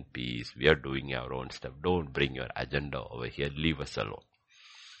living in peace. We are doing our own stuff. Don't bring your agenda over here. Leave us alone.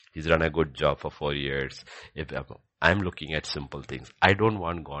 He's done a good job for 4 years. I'm looking at simple things. I don't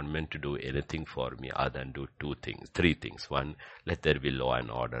want government to do anything for me other than do three things. One, let there be law and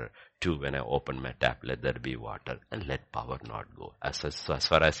order. Two, when I open my tap, let there be water and let power not go. As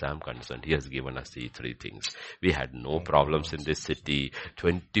far as I'm concerned, he has given us these three things. We had no problems in this city,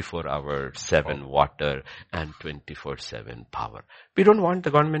 24/7 water and 24/7 power. We don't want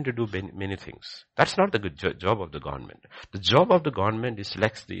the government to do many things. That's not the good job of the government. The job of the government is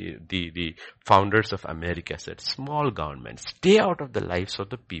like the founders of America said, small government. Stay out of the lives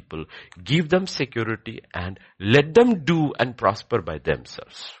of the people, give them security and let them do and prosper by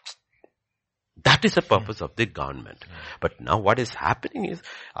themselves. That is the purpose of the government. But now what is happening is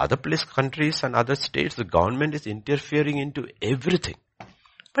other countries and other states, the government is interfering into everything.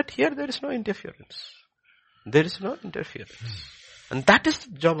 But here there is no interference. There is no interference. And that is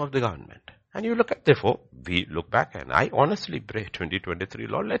the job of the government. And you look at, therefore, we look back and I honestly pray 2023,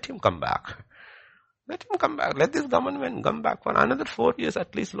 Lord, let him come back. Let him come back. Let this government come back for another 4 years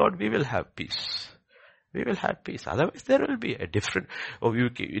at least, Lord, we will have peace. We will have peace. Otherwise, there will be a different.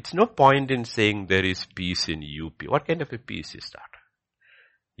 It's no point in saying there is peace in UP. What kind of a peace is that?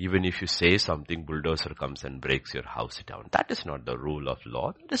 Even if you say something, bulldozer comes and breaks your house down. That is not the rule of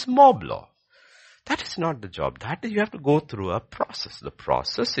law. That is mob law. That is not the job. That is, you have to go through a process. The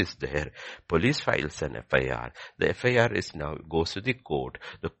process is there. Police files an FIR. The FIR is now goes to the court.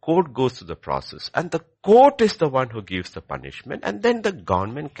 The court goes to the process. And the court is the one who gives the punishment. And then the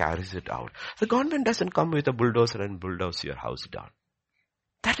government carries it out. The government doesn't come with a bulldozer and bulldoze your house down.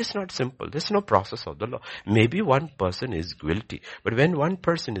 That is not simple. There's no process of the law. Maybe one person is guilty. But when one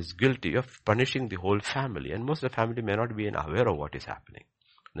person is guilty, you're punishing the whole family. And most of the family may not be aware of what is happening.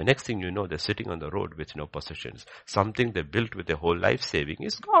 The next thing you know, they're sitting on the road with no possessions. Something they built with their whole life saving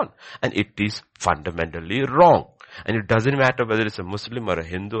is gone. And it is fundamentally wrong. And it doesn't matter whether it's a Muslim or a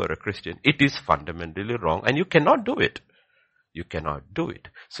Hindu or a Christian. It is fundamentally wrong. And you cannot do it. You cannot do it.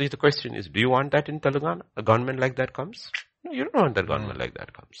 So the question is, do you want that in Telangana? A government like that comes? No, you don't want that government like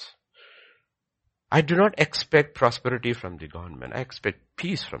that comes. I do not expect prosperity from the government. I expect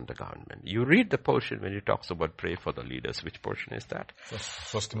peace from the government. You read the portion when he talks about pray for the leaders. Which portion is that?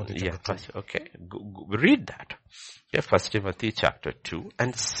 First Timothy chapter 2. Okay. Read that. Yeah, 1 Timothy chapter 2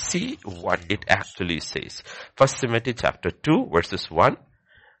 and see what it actually says. 1 Timothy chapter 2 verses 1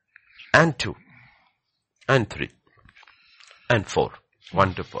 and 2 and 3 and 4.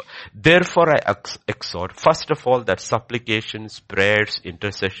 1 to 4. Therefore I exhort, first of all, that supplications, prayers,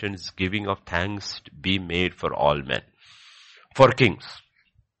 intercessions, giving of thanks be made for all men. For kings.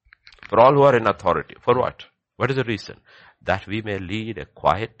 For all who are in authority. For what? What is the reason? That we may lead a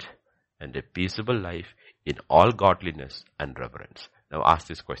quiet and a peaceable life in all godliness and reverence. Now ask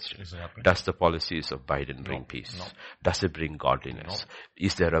this question. Does the policies of Biden bring peace? No. Does it bring godliness? No.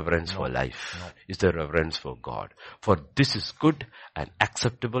 Is there reverence for life? No. Is there reverence for God? For this is good and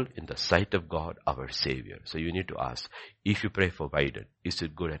acceptable in the sight of God, our Savior. So you need to ask, if you pray for Biden, is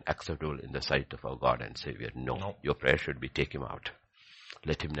it good and acceptable in the sight of our God and Savior? No. Your prayer should be take him out.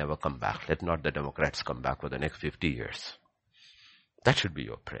 Let him never come back. Let not the Democrats come back for the next 50 years. That should be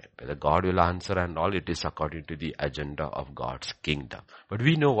your prayer. Whether God will answer and all, it is according to the agenda of God's kingdom. But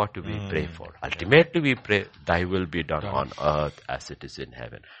we know what we pray for. Ultimately we pray, thy will be done on earth as it is in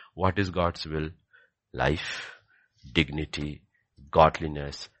heaven. What is God's will? Life, dignity,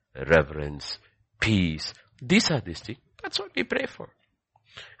 godliness, reverence, peace. These are these things. That's what we pray for.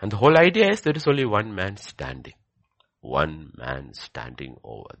 And the whole idea is there is only one man standing. One man standing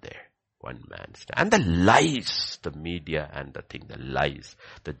over there. One man stand. And the lies, the media and the thing, the lies,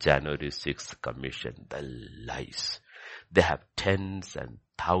 the January 6th commission, the lies. They have tens and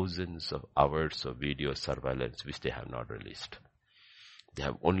thousands of hours of video surveillance which they have not released. They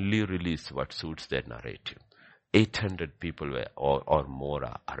have only released what suits their narrative. 800 people were or more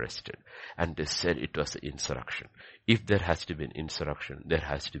are arrested. And they said it was an insurrection. If there has to be an insurrection, there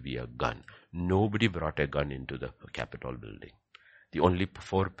has to be a gun. Nobody brought a gun into the Capitol building. The only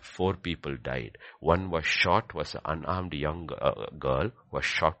four people died. One was shot, was an unarmed young girl, was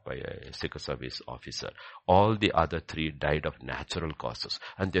shot by a Secret Service officer. All the other 3 died of natural causes.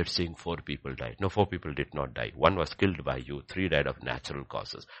 And they're saying 4 people died. No, 4 people did not die. 1 was killed by you, 3 died of natural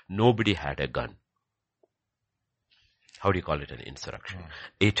causes. Nobody had a gun. How do you call it an insurrection?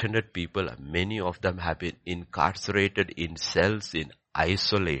 800 people, many of them have been incarcerated in cells in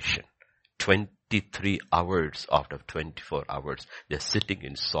isolation. 23 hours out of 24 hours. They're sitting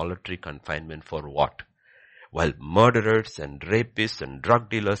in solitary confinement for what? While murderers and rapists and drug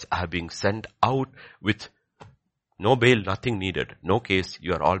dealers are being sent out with no bail, nothing needed, no case,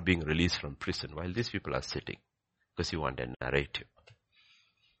 you are all being released from prison while these people are sitting. Because you want a narrative.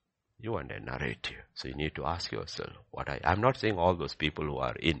 You want a narrative. So you need to ask yourself, I'm not saying all those people who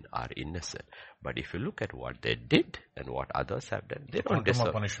are innocent. But if you look at what they did and what others have done, they don't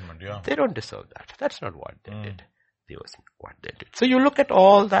deserve punishment. Yeah. They don't deserve that. That's not what they did. It was what they did. So you look at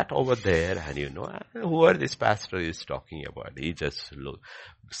all that over there and you know, whoever this pastor is talking about, he just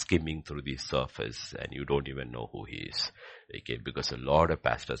skimming through the surface and you don't even know who he is. Okay, because a lot of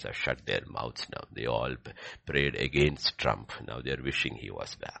pastors have shut their mouths now. They all prayed against Trump. Now they're wishing he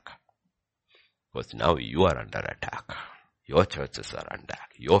was back. Because now you are under attack. Your churches are under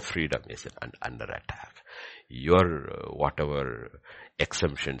attack. Your freedom is under attack. Your whatever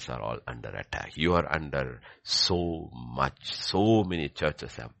exemptions are all under attack. You are under so many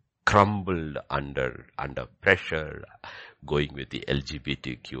churches have crumbled under pressure going with the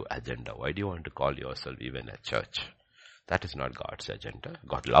LGBTQ agenda. Why do you want to call yourself even a church? That is not God's agenda.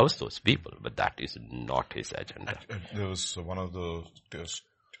 God loves those people, but that is not his agenda. There was one of the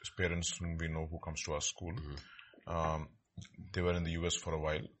parents whom we know who comes to our school. They were in the US for a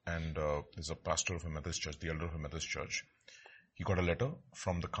while, and there's a pastor of a Methodist church, the elder of a Methodist church. He got a letter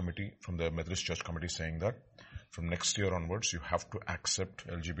from the Methodist church committee saying that from next year onwards, you have to accept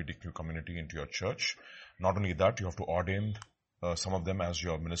LGBTQ community into your church. Not only that, you have to ordain some of them as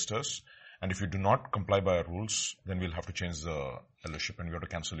your ministers. And if you do not comply by our rules, then we'll have to change the eldership and we have to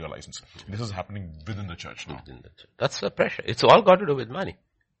cancel your license. This is happening within the church now. That's the pressure. It's all got to do with money.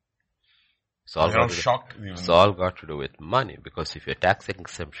 It's all got to do with money, because if your tax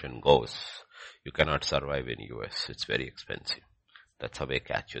exemption goes, you cannot survive in US. It's very expensive. That's how they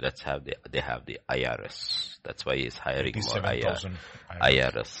catch you. That's how they have the IRS. That's why he's hiring more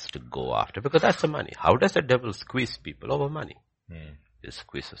IRS to go after, because that's the money. How does the devil squeeze people over money? He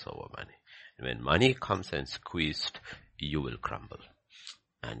squeezes over money. And when money comes and squeezed, you will crumble.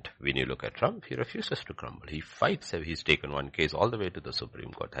 And when you look at Trump, he refuses to crumble. He fights. He's taken one case all the way to the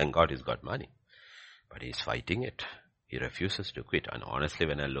Supreme Court. Thank God he's got money. But he's fighting it. He refuses to quit. And honestly,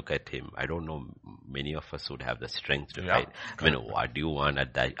 when I look at him, I don't know many of us would have the strength to fight. I mean, what do you want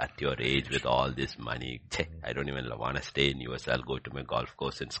at your age with all this money? I don't even want to stay in US. I'll go to my golf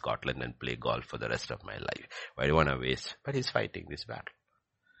course in Scotland and play golf for the rest of my life. Why do you want to waste? But he's fighting this battle.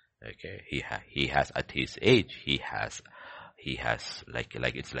 Okay. He has at his age, he has like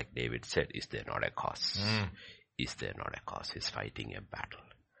it's like David said, is there not a cause? Is there not a cause? He's fighting a battle.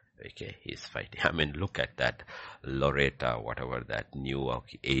 Okay, he's fighting. I mean, look at that Loretta, whatever, that Newark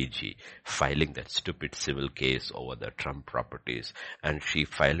AG, filing that stupid civil case over the Trump properties, and she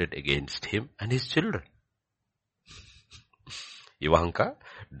filed it against him and his children. Ivanka,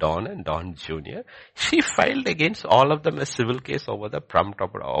 Don and Don Jr., she filed against all of them a civil case over the Trump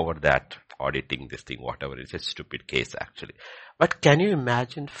property, over that auditing this thing, whatever. It's a stupid case actually. But can you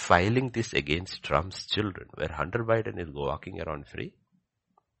imagine filing this against Trump's children, where Hunter Biden is walking around free?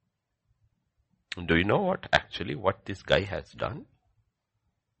 Do you know what this guy has done?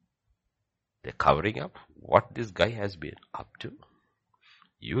 They're covering up what this guy has been up to.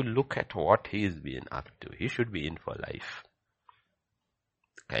 You look at what he is being up to. He should be in for life.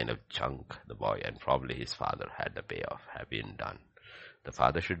 The kind of junk the boy and probably his father had the payoff have been done. The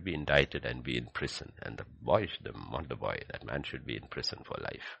father should be indicted and be in prison. And the boy, not the boy, that man should be in prison for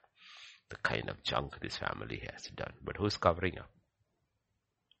life. The kind of junk this family has done. But who's covering up?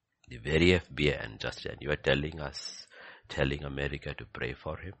 The very FBI and Justin. You are telling America to pray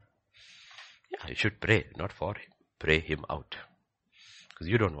for him. Yeah, you should pray, not for him. Pray him out. Because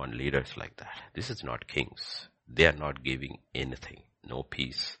you don't want leaders like that. This is not kings. They are not giving anything. No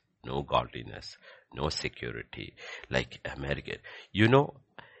peace, no godliness, no security like America. You know,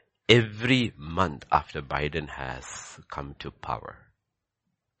 every month after Biden has come to power,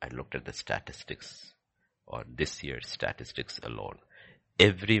 I looked at the statistics, or this year's statistics alone.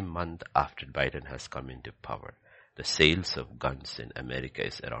 Every month after Biden has come into power, the sales of guns in America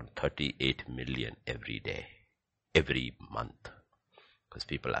is around 38 million every day, every month. Because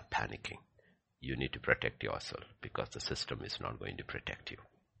people are panicking. You need to protect yourself because the system is not going to protect you.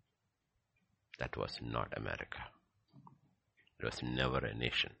 That was not America. It was never a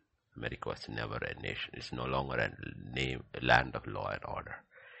nation. America was never a nation. It's no longer a land of law and order.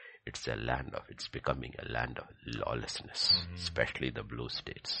 It's becoming a land of lawlessness, especially the blue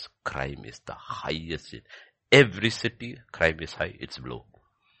states. Crime is the highest in every city. Crime is high. It's blue.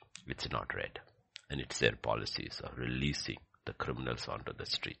 It's not red. And it's their policies of releasing the criminals onto the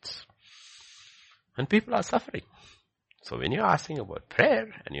streets. And people are suffering. So when you're asking about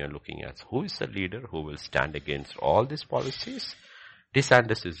prayer and you're looking at who is the leader who will stand against all these policies,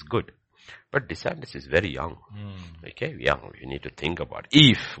 DeSantis is good. But DeSantis is very young. Okay, young. You need to think about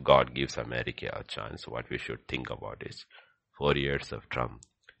if God gives America a chance, what we should think about is 4 years of Trump,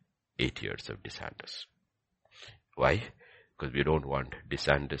 8 years of DeSantis. Why? Because we don't want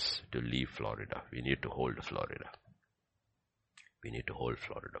DeSantis to leave Florida. We need to hold Florida.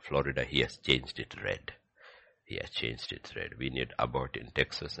 Florida, he has changed it red. We need Abbott in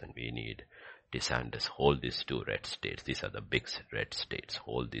Texas and we need DeSantis. Hold these 2 red states. These are the big red states.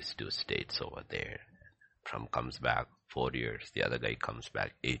 Hold these 2 states over there. Trump comes back 4 years. The other guy comes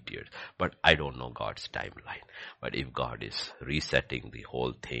back 8 years. But I don't know God's timeline. But if God is resetting the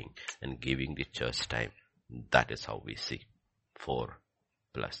whole thing and giving the church time, that is how we see. 4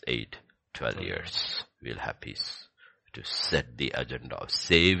 + 8, 12 years. We'll have peace. To set the agenda of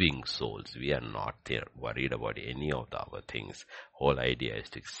saving souls. We are not worried about any of the other things. Whole idea is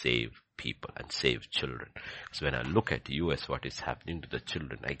to save people and save children. So when I look at US, what is happening to the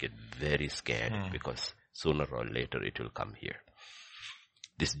children, I get very scared because sooner or later it will come here.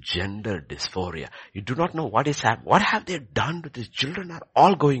 This gender dysphoria. You do not know what is happening. What have they done to these children? Are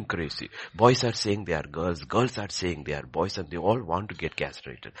all going crazy. Boys are saying they are girls. Girls are saying they are boys, and they all want to get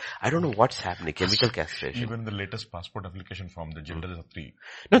castrated. I don't know what's happening. Chemical castration. Even the latest passport application form, the gender is a 3.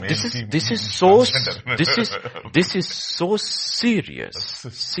 No, this is so serious.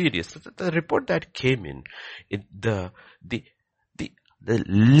 Serious. The report that came in, the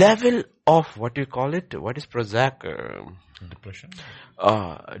level of what you call it, what is Prozac?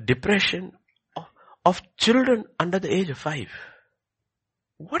 Depression of children under the age of 5.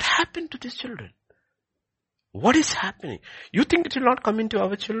 What happened to these children? What is happening? You think it will not come into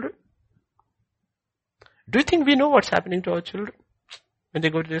our children? Do you think we know what's happening to our children when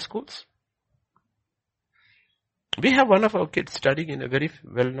they go to their schools? We have one of our kids studying in a very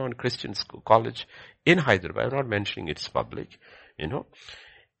well-known Christian school, college in Hyderabad. I'm not mentioning it's public,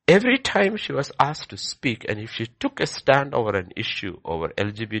 Every time she was asked to speak, and if she took a stand over an issue, over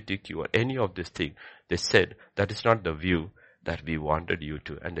LGBTQ or any of this thing, they said, that is not the view that we wanted you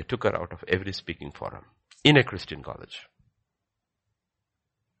to. And they took her out of every speaking forum. in a Christian college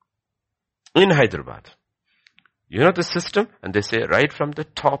in Hyderabad. You know the system? And they say right from the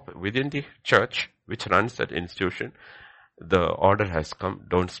top within the church which runs that institution, the order has come,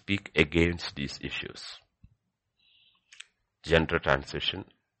 don't speak against these issues. Gender transition,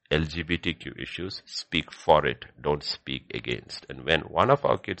 LGBTQ issues, speak for it, don't speak against. And when one of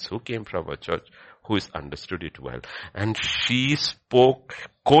our kids who came from a church who is understood it well, and she spoke,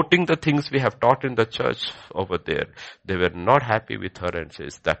 quoting the things we have taught in the church over there, they were not happy with her and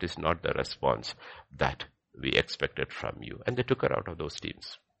says, that is not the response that we expected from you. And they took her out of those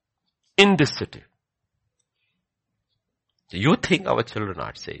teams. In this city. You think our children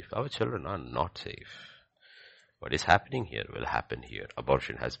are safe. Our children are not safe. What is happening here will happen here.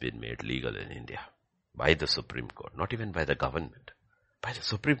 Abortion has been made legal in India by the Supreme Court, not even by the government, by the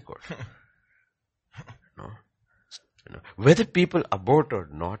Supreme Court. No? Whether people abort or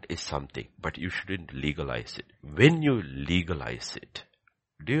not is something, but you shouldn't legalize it. When you legalize it,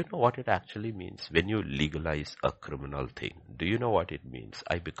 do you know what it actually means? When you legalize a criminal thing, do you know what it means?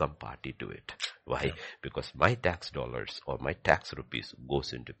 I become party to it. Why? Yeah. Because my tax dollars or my tax rupees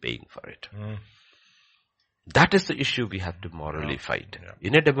goes into paying for it. That is the issue we have to morally fight. Yeah.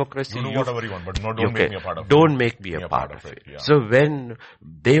 In a democracy, you do whatever you want, but don't make me a part of it. Don't make me a part of it. Yeah. So when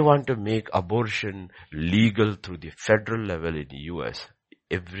they want to make abortion legal through the federal level in the US,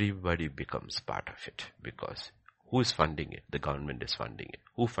 everybody becomes part of it. Because who is funding it? The government is funding it.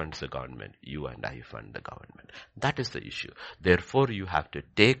 Who funds the government? You and I fund the government. That is the issue. Therefore, you have to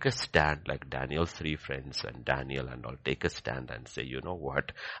take a stand like Daniel's 3 friends and Daniel and all. Take a stand and say, you know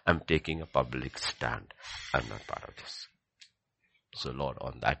what? I'm taking a public stand. I'm not part of this. So Lord,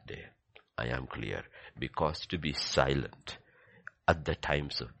 on that day, I am clear. Because to be silent at the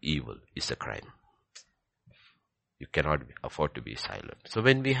times of evil is a crime. You cannot afford to be silent. So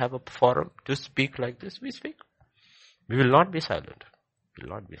when we have a forum to speak like this, we speak. We will not be silent. We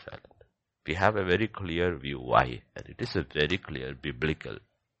will not be silent. We have a very clear view. Why? And it is a very clear biblical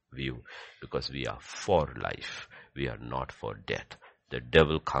view. Because we are for life. We are not for death. The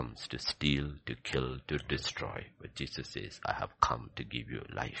devil comes to steal, to kill, to destroy. But Jesus says, I have come to give you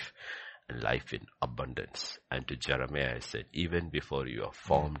life. And life in abundance. And to Jeremiah I said, even before you are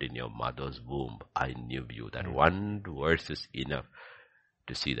formed in your mother's womb, I knew you. That one verse is enough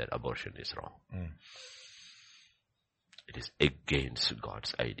to see that abortion is wrong. It is against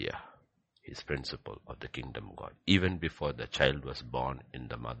God's idea, His principle of the kingdom of God. Even before the child was born in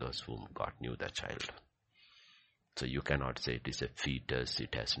the mother's womb, God knew the child. So you cannot say it is a fetus,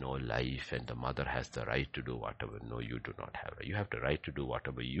 it has no life, and the mother has the right to do whatever. No, you do not have it. You have the right to do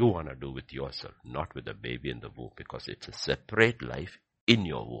whatever you want to do with yourself, not with the baby in the womb, because it's a separate life in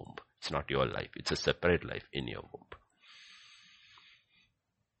your womb. It's not your life. It's a separate life in your womb.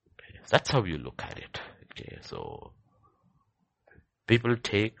 Okay. That's how you look at it. Okay, so people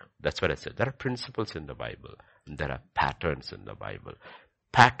take, that's what I said, there are principles in the Bible, and there are patterns in the Bible.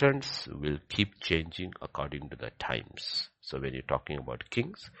 Patterns will keep changing according to the times. So when you're talking about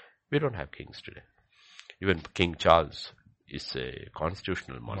kings, we don't have kings today. Even King Charles is a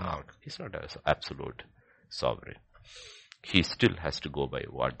constitutional monarch. He's not an absolute sovereign. He still has to go by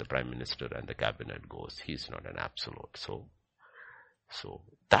what the prime minister and the cabinet goes. He's not an absolute. So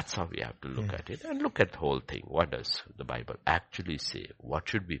that's how we have to look at it and look at the whole thing. What does the Bible actually say? What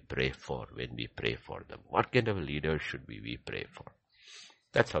should we pray for when we pray for them? What kind of leaders should we pray for?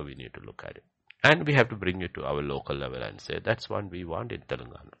 That's how we need to look at it. And we have to bring it to our local level and say, that's what we want in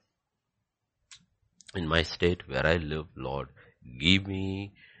Telangana. In my state where I live, Lord, give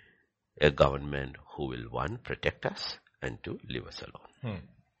me a government who will, one, protect us, and two, leave us alone.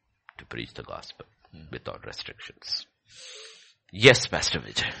 To preach the gospel without restrictions. Yes, Pastor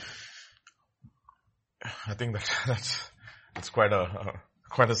Vijay. I think that's quite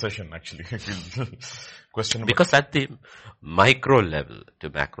a session actually. Question because at the micro level to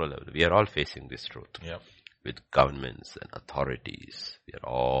macro level, we are all facing this truth. Yeah. With governments and authorities, we are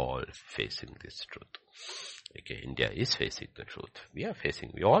all facing this truth. Okay, India is facing the truth. We are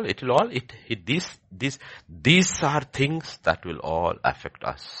facing. These are things that will all affect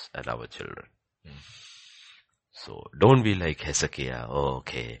us and our children. So don't be like Hezekiah. Oh,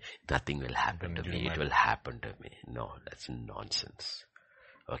 okay, nothing will happen to me. It will happen to me. No, that's nonsense.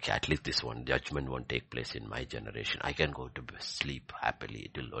 Okay, at least this one judgment won't take place in my generation. I can go to sleep happily.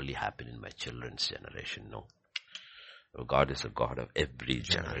 It will only happen in my children's generation. No. God is a God of every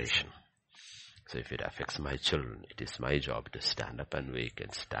generation. So if it affects my children, it is my job to stand up and wake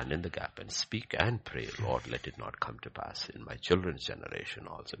and stand in the gap and speak and pray, Lord, let it not come to pass in my children's generation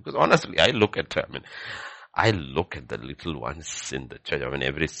also. Because honestly, I look at, I look at the little ones in the church. I mean,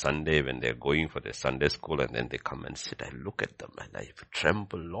 every Sunday when they're going for their Sunday school and then they come and sit, I look at them and I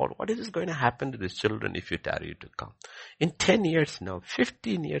tremble. Lord, what is going to happen to these children if you tarry to come? In 10 years now,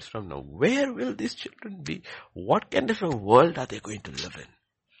 15 years from now, where will these children be? What kind of a world are they going to live in?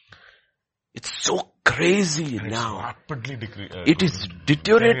 It's so crazy And now. it's rapidly It is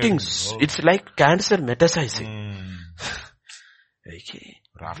deteriorating. It's like cancer metastasizing. Okay.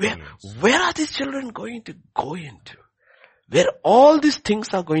 Rapidly. Where are these children going to go into? Where all these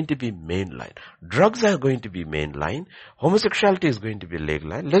things are going to be mainline. Drugs are going to be mainline. Homosexuality is going to be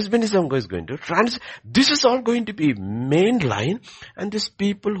legalized. Lesbianism is going to this is all going to be mainline. And these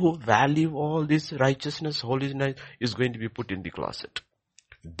people who value all this righteousness, holiness is going to be put in the closet.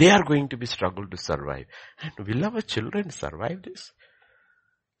 They are going to be struggle to survive. And will our children survive this?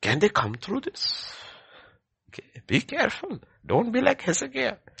 Can they come through this? Okay, be careful. Don't be like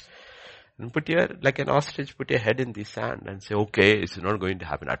Hezekiah. And like an ostrich, put your head in the sand and say, okay, it's not going to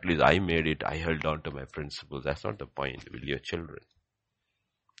happen. At least I made it. I held on to my principles. That's not the point. Will your children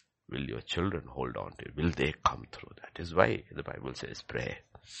hold on to it? Will they come through? That is why the Bible says, pray.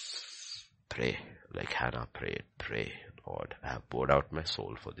 Pray. Like Hannah prayed. Pray. Lord, I have poured out my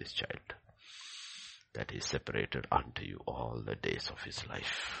soul for this child, that is separated unto you all the days of his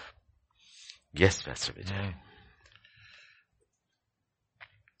life. Yes, Pastor Vijay.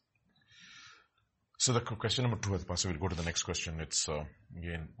 So the question number 2, Pastor, we'll go to the next question. It's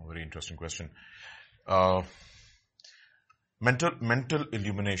again a very interesting question. Mental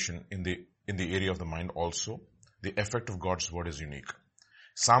illumination in the area of the mind also. The effect of God's word is unique.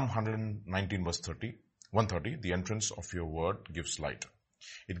 Psalm 119 verse 130, the entrance of your word gives light.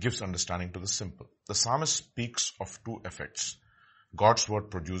 It gives understanding to the simple. The psalmist speaks of 2 effects God's word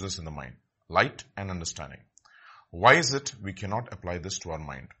produces in the mind: light and understanding. Why is it we cannot apply this to our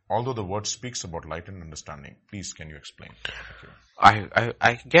mind? Although the word speaks about light and understanding. Please, can you explain?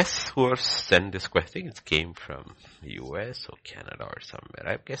 I guess whoever sent this question, it came from US or Canada or somewhere.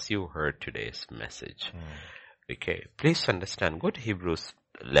 I guess you heard today's message. Okay, please understand. Go to Hebrews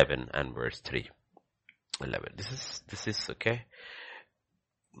 11 and verse 3. 11. This is okay.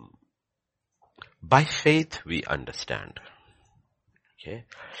 By faith we understand. Okay.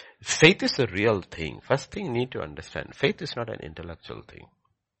 Faith is a real thing. First thing you need to understand, faith is not an intellectual thing.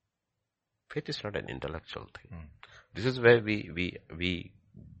 Faith is not an intellectual thing. This is where we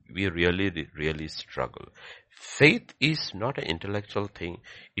really struggle. Faith is not an intellectual thing.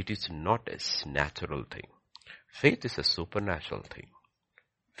 It is not a natural thing. Faith is a supernatural thing.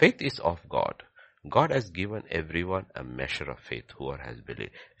 Faith is of God. God has given everyone a measure of faith, whoever has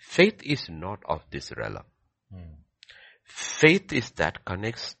believed. Faith is not of this realm. Faith is that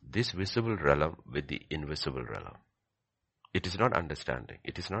connects this visible realm with the invisible realm. It is not understanding.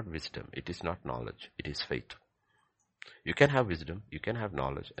 It is not wisdom. It is not knowledge. It is faith. You can have wisdom, you can have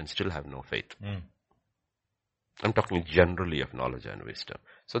knowledge and still have no faith. I'm talking generally of knowledge and wisdom.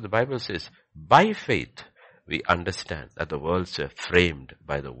 So the Bible says, by faith we understand that the worlds were framed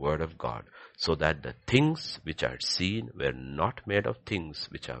by the word of God, so that the things which are seen were not made of things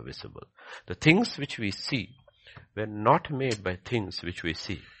which are visible. The things which we see were not made by things which we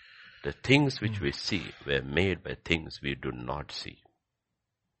see. The things which we see were made by things we do not see.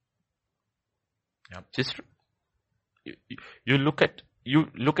 Yep. Just you look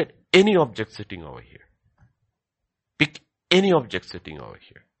at any object sitting over here. Pick any object sitting over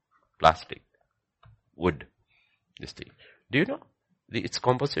here. Plastic, wood, this thing. Do you know its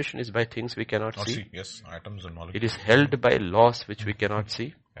composition is by things we cannot see? Yes, atoms and molecules. It is held by laws which we cannot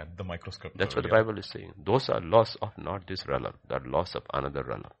see. At the microscope. That's what the Bible is saying. Those are laws of not this realm. They are laws of another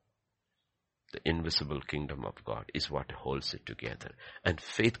realm. The invisible kingdom of God is what holds it together. And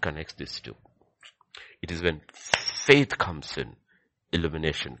faith connects these two. It is when faith comes in,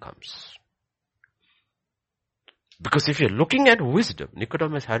 illumination comes. Because if you're looking at wisdom,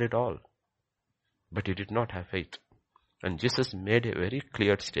 Nicodemus had it all. But he did not have faith. And Jesus made a very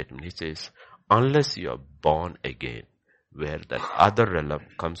clear statement. He says, unless you are born again, where that other realm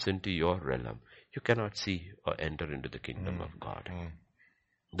comes into your realm, you cannot see or enter into the kingdom of God.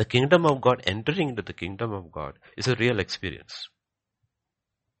 The kingdom of God, entering into the kingdom of God is a real experience.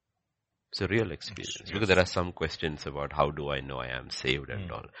 It's a real experience. Yes. Because there are some questions about how do I know I am saved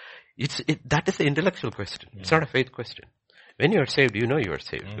and all. That is the intellectual question. It's not a faith question. When you are saved, you know you are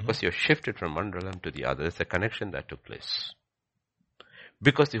saved. Because you are shifted from one realm to the other. There's a connection that took place.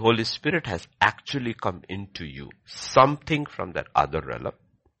 Because the Holy Spirit has actually come into you. Something from that other realm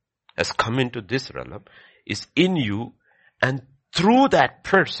has come into this realm, is in you, and through that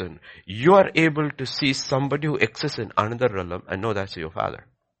person, you are able to see somebody who exists in another realm and know that's your father.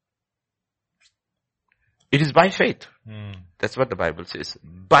 It is by faith. Mm. That's what the Bible says.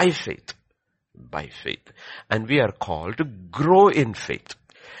 By faith. By faith. And we are called to grow in faith.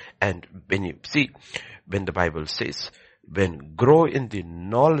 And when you see, when the Bible says, when grow in the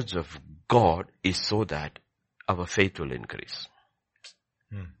knowledge of God is so that our faith will increase.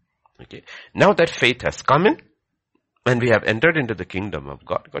 Okay. Now that faith has come in, and we have entered into the kingdom of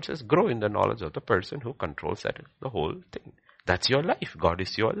God, God says, grow in the knowledge of the person who controls that, the whole thing. That's your life. God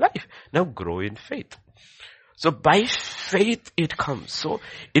is your life. Now grow in faith. So by faith it comes. So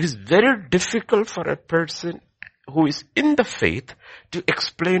it is very difficult for a person who is in the faith to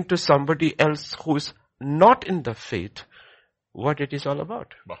explain to somebody else who is not in the faith what it is all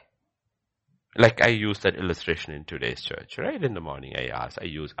about. Wow. Like I use that illustration in today's church, right? In the morning I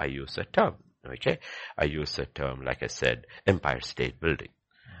use a term, okay? I use a term, like I said, Empire State Building.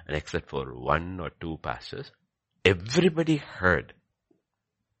 And except for one or two pastors, everybody heard.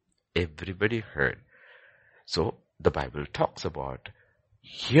 Everybody heard. So the Bible talks about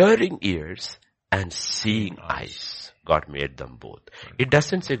hearing ears and seeing eyes. God made them both. It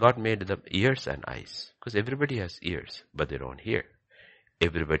doesn't say God made them ears and eyes, because everybody has ears, but they don't hear.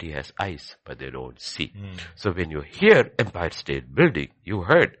 Everybody has eyes, but they don't see. So when you hear Empire State Building, you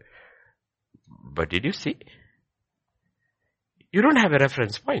heard, but did you see? You don't have a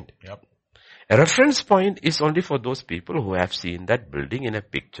reference point. Yep. A reference point is only for those people who have seen that building in a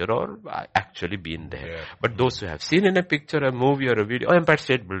picture or actually been there. Yeah. But those who have seen in a picture, a movie or a video, Empire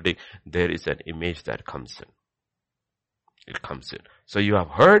State Building, there is an image that comes in. It comes in. So you have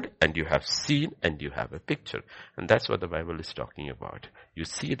heard and you have seen and you have a picture. And that's what the Bible is talking about. You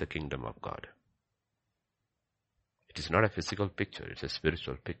see the kingdom of God. It is not a physical picture. It's a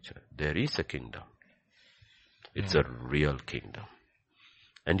spiritual picture. There is a kingdom. It's a real kingdom.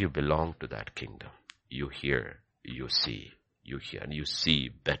 And you belong to that kingdom. You hear, you see, you hear, and you see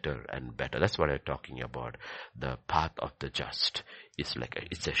better and better. That's what I'm talking about. The path of the just is like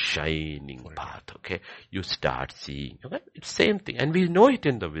it's a shining path, okay? You start seeing, okay? It's same thing. And we know it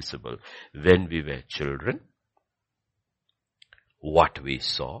in the visible. When we were children, what we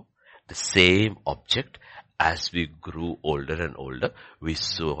saw, the same object, as we grew older and older, we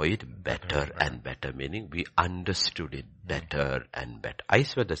saw it better and better, meaning we understood it better and better.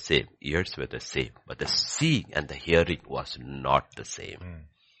 Eyes were the same, ears were the same, but the seeing and the hearing was not the same.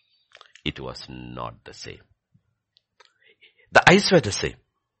 It was not the same. The eyes were the same.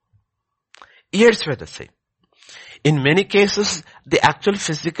 Ears were the same. In many cases, the actual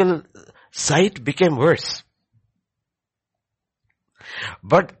physical sight became worse.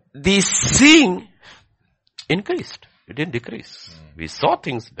 But the seeing increased. It didn't decrease. We saw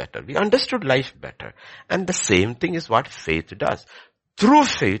things better. We understood life better. And the same thing is what faith does. Through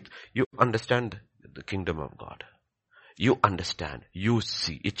faith, you understand the kingdom of God. You understand. You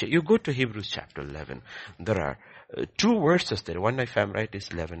see. You go to Hebrews chapter 11. There are two verses there. One, if I'm right, is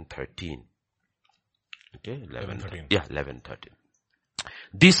 11:13. Okay, 11:13. Yeah, 11:13.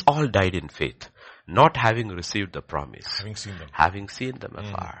 These all died in faith, not having received the promise. Having seen them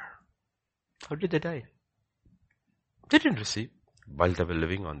afar. How did they die? They didn't receive while they were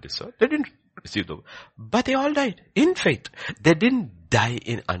living on this earth. They didn't receive them. But they all died in faith. They didn't die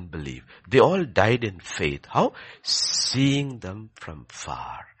in unbelief. They all died in faith. How? Seeing them from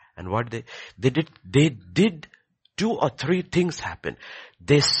far. And what they did 2 or 3 things happen.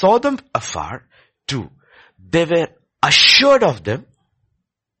 They saw them afar. 2, they were assured of them.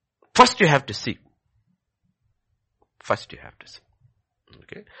 First you have to see. First you have to see.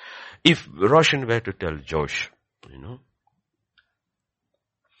 Okay. If Roshan were to tell Josh,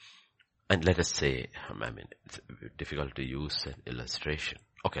 and let us say, it's difficult to use an illustration.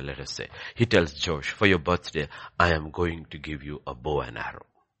 Okay, let us say, he tells Josh, for your birthday, I am going to give you a bow and arrow.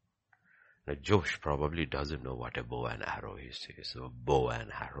 Now, Josh probably doesn't know what a bow and arrow is. So, bow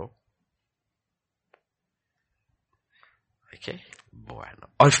and arrow. Okay, bow and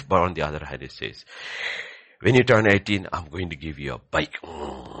arrow. But on the other hand, it says, when you turn 18, I'm going to give you a bike.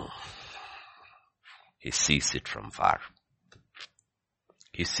 He sees it from far.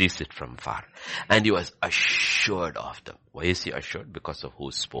 He sees it from far. And he was assured of them. Why is he assured? Because of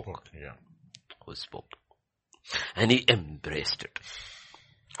who spoke. Yeah. Who spoke. And he embraced it.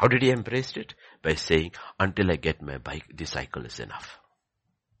 How did he embrace it? By saying, until I get my bike, the cycle is enough.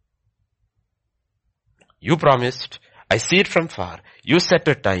 You promised. I see it from far. You set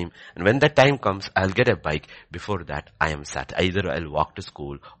a time. And when that time comes, I'll get a bike. Before that, I am sat. Either I'll walk to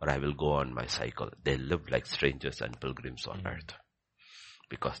school or I will go on my cycle. They lived like strangers and pilgrims on earth.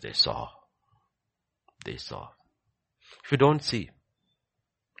 Because they saw. They saw. If you don't see,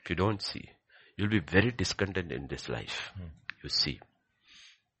 you'll be very discontent in this life. You see.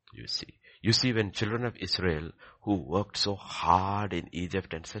 You see. You see, when children of Israel who worked so hard in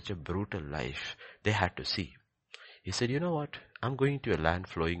Egypt and such a brutal life, they had to see. He said, you know what? I'm going to a land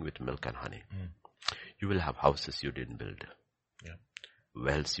flowing with milk and honey. You will have houses you didn't build. Yeah.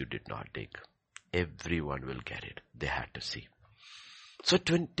 Wells you did not dig. Everyone will get it. They had to see. So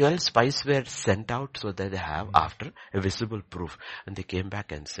 12 spies were sent out so that they have after a visible proof. And they came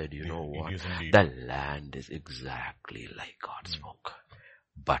back and said, you know what? The land is exactly like God spoke.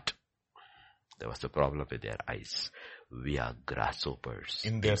 But there was a problem with their eyes. We are grasshoppers.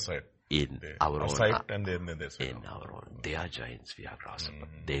 In their sight. In our own sight and then in their sight. In our own. They are giants, we are grasshoppers.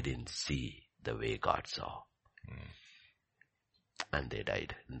 They didn't see the way God saw. And they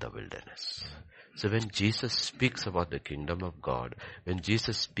died in the wilderness. So when Jesus speaks about the kingdom of God, when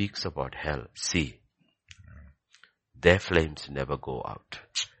Jesus speaks about hell, see, their flames never go out.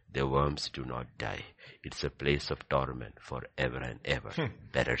 Their worms do not die. It's a place of torment forever and ever.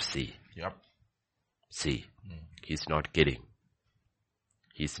 Better see. Yep. See, he's not kidding.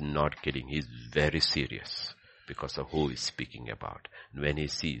 He's not kidding. He's very serious because of who he's speaking about. And when he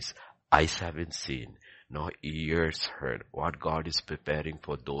sees, eyes haven't seen, nor ears heard what God is preparing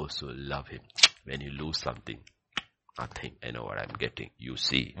for those who love him. When you lose something, nothing. I know what I'm getting. You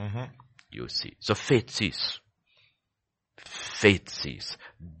see. You see. So faith sees. Faith sees.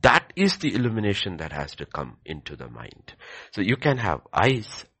 That is the illumination that has to come into the mind. So you can have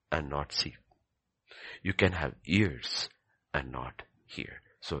eyes and not see. You can have ears and not hear.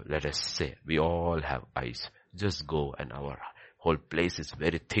 So let us say we all have eyes. Just go, and our whole place is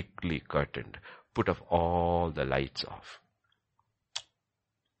very thickly curtained. Put off all the lights off.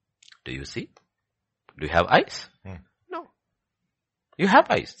 Do you see? Do you have eyes? No. You have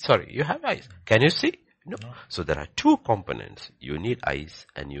eyes. Sorry, you have eyes. Can you see? No. So there are two components. You need eyes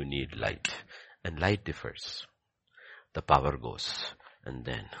and you need light. And light differs. The power goes. And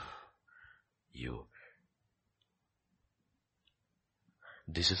then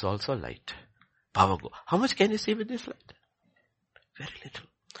this is also light. Power go. How much can you see with this light? Very little.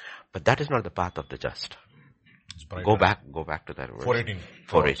 But that is not the path of the just. Go back to that verse.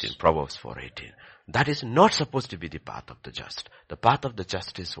 4:18. Proverbs 4:18. That is not supposed to be the path of the just. The path of the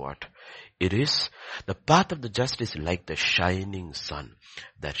just is what? It is, the path of the just is like the shining sun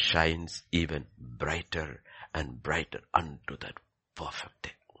that shines even brighter and brighter unto that perfect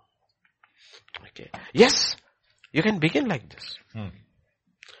day. Okay. Yes, you can begin like this.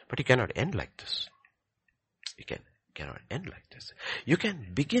 But you cannot end like this. You cannot end like this. You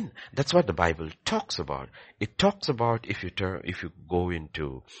can begin. That's what the Bible talks about. It talks about, if you go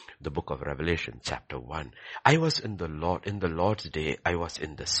into the book of Revelation, chapter 1, I was in the Lord's day, I was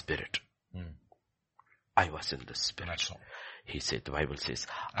in the Spirit. I was in the Spirit. He said, the Bible says,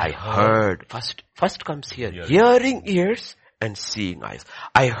 I heard, first comes here, hearing ears and seeing eyes.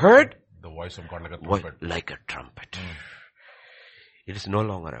 I heard the voice of God like a trumpet. It is no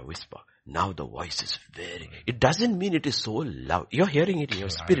longer a whisper. Now the voice is it doesn't mean it is so loud. You're hearing it in your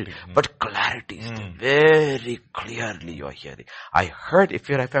spirit, but clarity is there. Very clearly you're hearing. I heard, if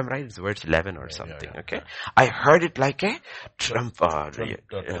I'm right, it's verse 11 or something, okay? I heard it like a trumpet.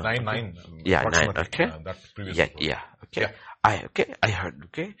 9. Yeah, 9, okay? Okay. I heard,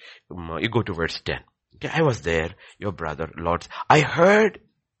 okay? You go to verse 10. Okay, I was there, your brother, Lord. I heard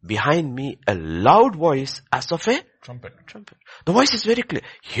behind me a loud voice as of a trumpet. The voice is very clear.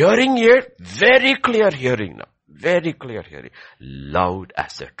 Hearing here, very clear hearing now. Very clear hearing. Loud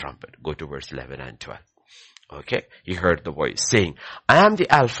as a trumpet. Go to verse 11 and 12. Okay. He heard the voice saying, I am the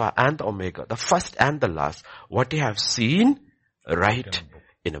Alpha and the Omega, the first and the last. What you have seen, write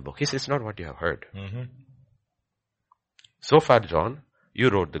in a book. He says, not what you have heard. So far, John, you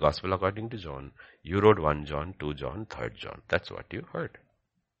wrote the gospel according to John. You wrote 1 John, 2 John, 3 John. That's what you heard.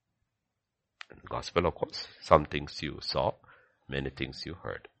 Gospel, of course, some things you saw, many things you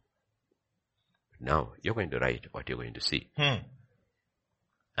heard. Now, you're going to write what you're going to see.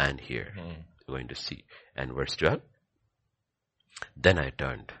 And hear. You're going to see. And verse 12. Then I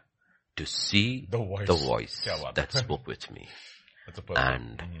turned to see the voice that spoke with me.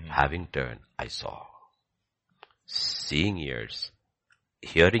 And having turned, I saw. Seeing ears,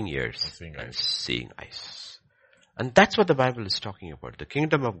 hearing ears, and seeing eyes. And that's what the Bible is talking about. The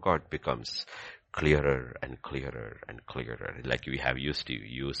kingdom of God becomes clearer and clearer and clearer. Like we have used to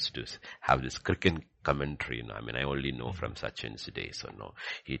have this commentary. I mean, I only know from Sachin's days. So no,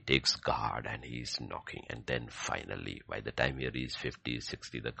 he takes guard and he's knocking. And then finally, by the time he reaches 50,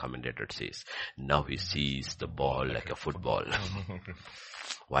 60, the commentator says, now he sees the ball like a football.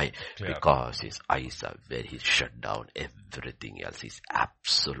 Why? Clear. Because his eyes are he's shut down everything else. He's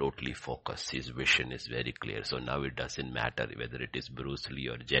absolutely focused. His vision is very clear. So now it doesn't matter whether it is Bruce Lee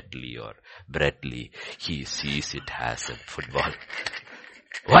or Jet Li or Brett Lee. He sees it as a football.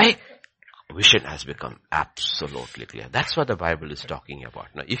 Why? Vision has become absolutely clear. That's what the Bible is talking about.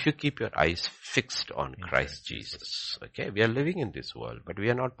 Now, if you keep your eyes fixed on Christ Jesus, okay, we are living in this world, but we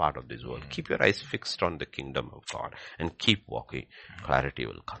are not part of this world. Keep your eyes fixed on the kingdom of God and keep walking. Clarity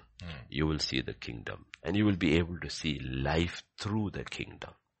will come. You will see the kingdom and you will be able to see life through the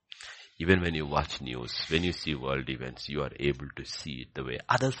kingdom. Even when you watch news, when you see world events, you are able to see it the way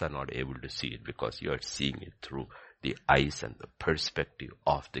others are not able to see it because you are seeing it through the eyes and the perspective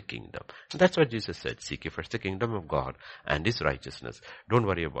of the kingdom. And that's what Jesus said. Seek ye first the kingdom of God and his righteousness. Don't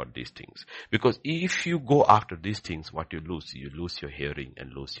worry about these things. Because if you go after these things, what you lose your hearing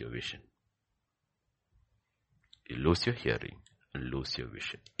and lose your vision. You lose your hearing and lose your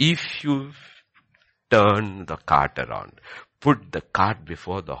vision. If you turn the cart around, put the cart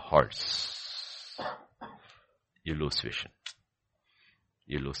before the horse, you lose vision.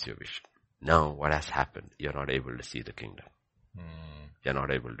 You lose your vision. Now, what has happened? You're not able to see the kingdom. You're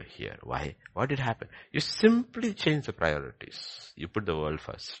not able to hear. Why? What did happen? You simply change the priorities. You put the world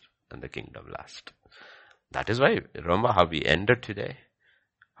first and the kingdom last. That is why, remember how we ended today?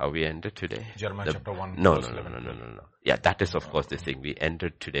 Jeremiah chapter 1. No. Yeah, that is of course the thing. We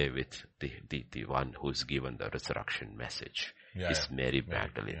ended today with the one who's given the resurrection message. Is Mary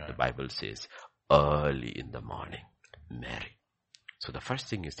Magdalene. The Bible says, early in the morning, Mary. So the first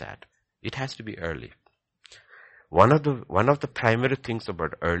thing is that it has to be early. One of the primary things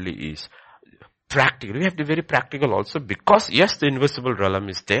about early is practical. We have to be very practical also because yes, the invisible realm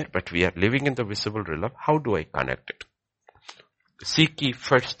is there, but we are living in the visible realm. How do I connect it? Seek ye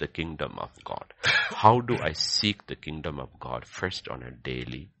first the kingdom of God. How do I seek the kingdom of God? First on a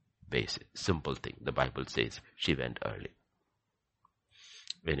daily basis. Simple thing. The Bible says she went early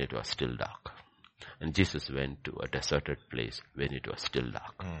when it was still dark. And Jesus went to a deserted place when it was still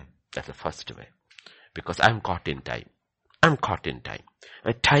dark. That's the first way. Because I'm caught in time. And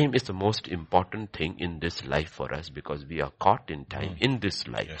time is the most important thing in this life for us because we are caught in time in this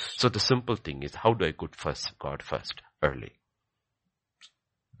life. Yes. So the simple thing is, how do I put God first? Early.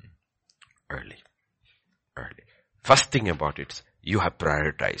 First thing about it is, you have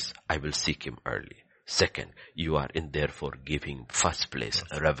prioritized. I will seek him early. Second, you are in therefore giving first place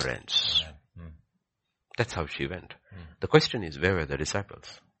reverence. That's how she went. The question is, where were the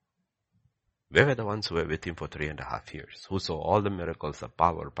disciples? Where were the ones who were with him for 3.5 years? Who saw all the miracles of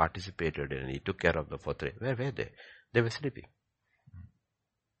power, participated in, and he took care of them for 3. Where were they? They were sleeping.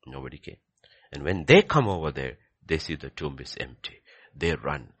 Nobody came. And when they come over there, they see the tomb is empty. They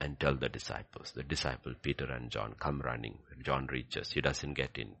run and tell the disciples. The disciple Peter and John come running. John reaches. He doesn't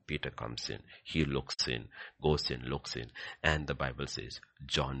get in. Peter comes in. He looks in, goes in, looks in. And the Bible says,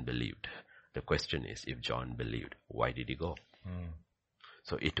 John believed. The question is, if John believed, why did he go?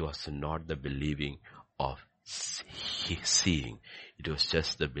 So it was not the believing of seeing. It was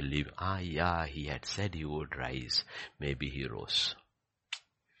just the belief, he had said he would rise. Maybe he rose.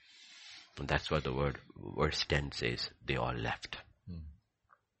 And that's what the verse 10 says. They all left.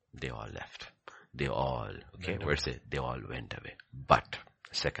 They all left. They all went away. But,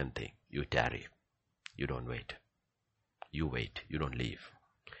 second thing, you tarry. You don't wait. You wait. You don't leave.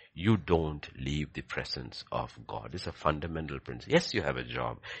 You don't leave the presence of God. It's a fundamental principle. Yes, you have a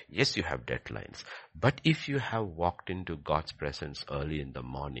job. Yes, you have deadlines. But if you have walked into God's presence early in the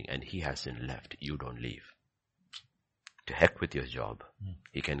morning and he hasn't left, you don't leave. To heck with your job.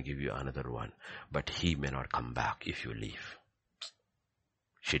 He can give you another one. But he may not come back if you leave.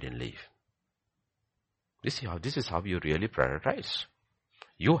 She didn't leave. This is how you really prioritize.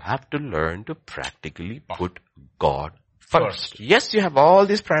 You have to learn to practically put God first. Yes, you have all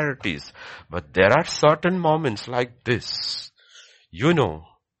these priorities, but there are certain moments like this. You know,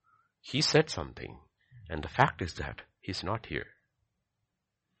 he said something, and the fact is that he's not here.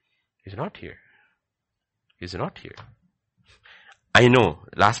 He's not here. He's not here. I know,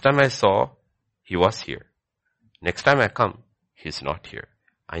 last time I saw, he was here. Next time I come, he's not here.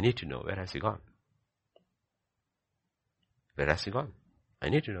 I need to know, where has he gone? Where has he gone? I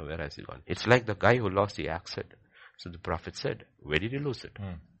need to know, where has he gone? It's like the guy who lost the axe head. So the prophet said, where did he lose it?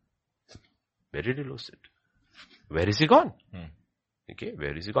 Where did he lose it? Where is he gone? Okay,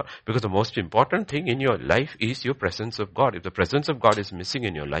 where is God? Because the most important thing in your life is your presence of God. If the presence of God is missing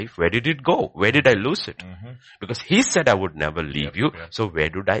in your life, where did it go? Where did I lose it? Because he said I would never leave you. So where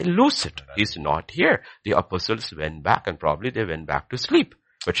did I lose it? He's not here. The apostles went back and probably they went back to sleep.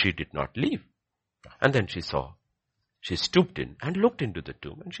 But she did not leave. And then she stooped in and looked into the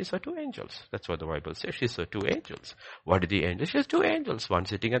tomb and she saw two angels. That's what the Bible says. She saw two angels. What did the angels? She has two angels. One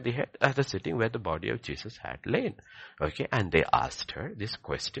sitting at the head, other sitting where the body of Jesus had lain. Okay. And they asked her this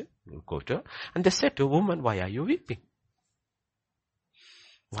question. We'll go to her. And they said to her, woman, why are you weeping?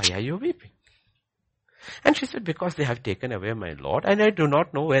 Why are you weeping? And she said, because they have taken away my Lord and I do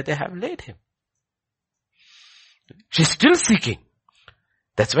not know where they have laid him. She's still seeking.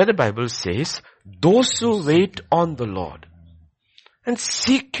 That's why the Bible says, those who wait on the Lord and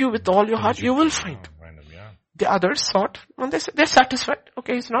seek you with all your heart, you will find. The others thought, and they said, they're satisfied.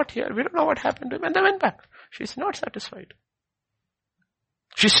 Okay, he's not here. We don't know what happened to him. And they went back. She's not satisfied.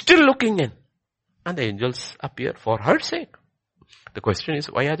 She's still looking in. And the angels appear for her sake. The question is,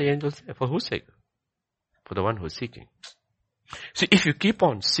 why are the angels there? For whose sake? For the one who's seeking. See, if you keep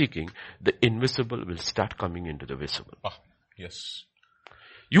on seeking, the invisible will start coming into the visible. Yes.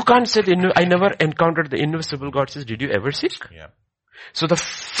 You can't say, I never encountered the invisible. God says, did you ever seek? Yeah. So the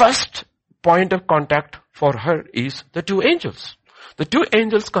first point of contact for her is the two angels. The two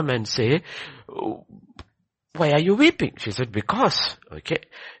angels come and say, why are you weeping? She said, because, okay,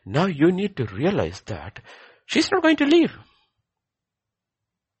 now you need to realize that she's not going to leave.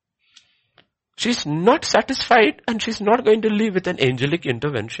 She's not satisfied and she's not going to leave with an angelic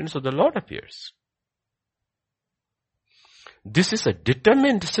intervention. So the Lord appears. This is a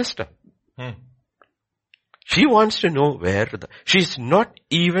determined system. She wants to know she's not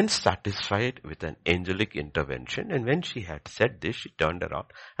even satisfied with an angelic intervention. And when she had said this, she turned around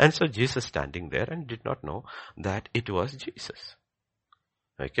and saw Jesus standing there and did not know that it was Jesus.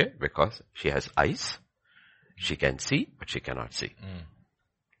 Okay, because she has eyes. She can see, but she cannot see.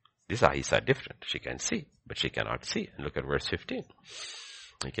 These eyes are different. She can see, but she cannot see. And look at verse 15.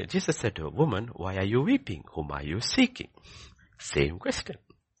 Okay, Jesus said to her, woman, why are you weeping? Whom are you seeking? Same question.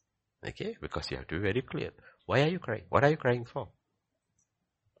 Okay, because you have to be very clear. Why are you crying? What are you crying for?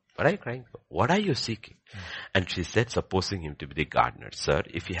 What are you crying for? What are you seeking? And she said, supposing him to be the gardener, sir,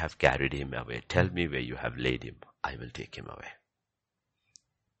 if you have carried him away, tell me where you have laid him. I will take him away.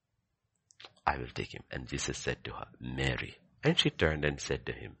 I will take him. And Jesus said to her, Mary. And she turned and said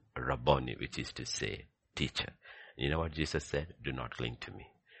to him, Rabboni, which is to say, teacher. You know what Jesus said? Do not cling to me,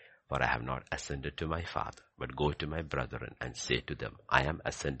 for I have not ascended to my Father, but go to my brethren and say to them, I am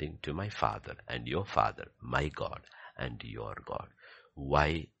ascending to my Father and your Father, my God and your God.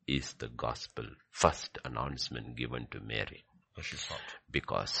 Why is the gospel first announcement given to Mary?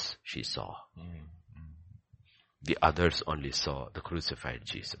 Because she saw. The others only saw the crucified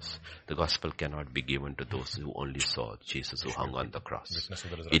Jesus. The gospel cannot be given to those who only saw Jesus who hung on the cross.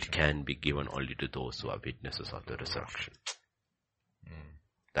 It can be given only to those who are witnesses of the resurrection.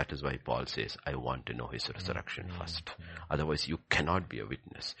 That is why Paul says, I want to know his resurrection first. Otherwise, you cannot be a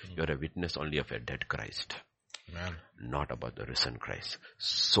witness. You are a witness only of a dead Christ. Not about the risen Christ.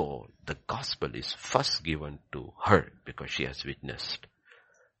 So, the gospel is first given to her because she has witnessed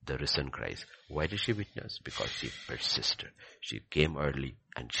the risen Christ. Why did she witness? Because she persisted. She came early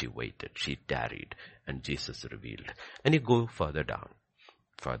and she waited. She tarried and Jesus revealed. And you go further down.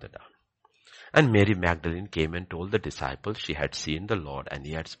 And Mary Magdalene came and told the disciples she had seen the Lord and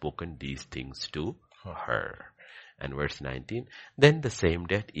he had spoken these things to her. And verse 19, then the same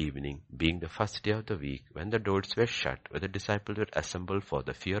day at evening, being the first day of the week, when the doors were shut, where the disciples were assembled for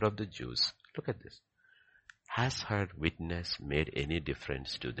the fear of the Jews. Look at this. Has her witness made any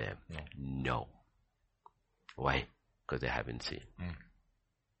difference to them? No. Why? Because they haven't seen.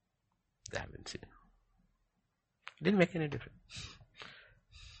 They haven't seen. It didn't make any difference.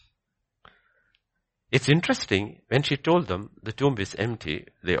 It's interesting, when she told them the tomb is empty,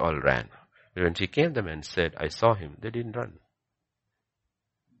 they all ran. But when she came to them and said, I saw him, they didn't run.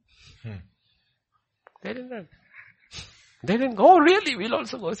 They didn't run. They didn't go, oh really, we'll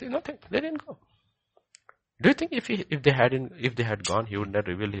also go. Say nothing. They didn't go. Do you think if they had gone, he would not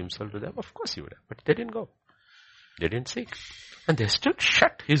reveal himself to them? Of course he would have. But they didn't go. They didn't seek. And they still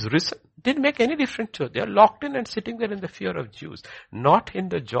shut. He's risen. Didn't make any difference to them. They are locked in and sitting there in the fear of Jews. Not in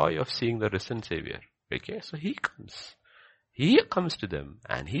the joy of seeing the risen Savior. Okay, so he comes. He comes to them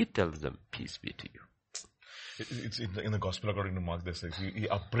and he tells them, peace be to you. It's in the gospel according to Mark, they say he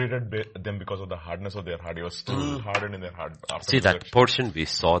upbraided them because of the hardness of their heart. He was still hardened in their heart. See that portion, we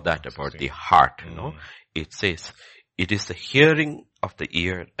saw that about the heart, It says, it is the hearing of the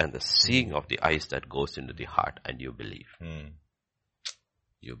ear and the seeing of the eyes that goes into the heart and you believe.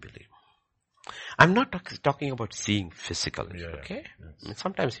 you believe. I'm not talking about seeing physically, okay? Yes. I mean,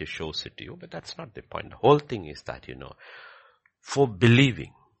 sometimes he shows it to you, but that's not the point. The whole thing is that, for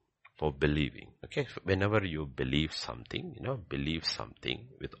believing, okay? Whenever you believe something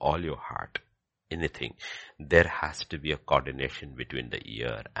with all your heart, anything, there has to be a coordination between the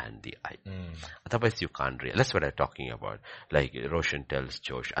ear and the eye. Otherwise you can't realize. That's what I'm talking about. Like Roshan tells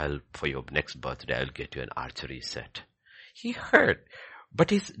Josh, for your next birthday, I'll get you an archery set. He heard,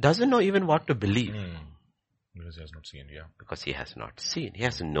 but he doesn't know even what to believe. Because he has not seen, Because he has not seen. He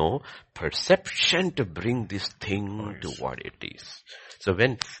has no perception to bring this thing to what it is. So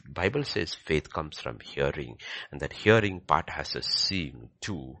when Bible says faith comes from hearing, and that hearing part has a seeing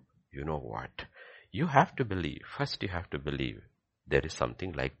too, you know what? You have to believe. First you have to believe there is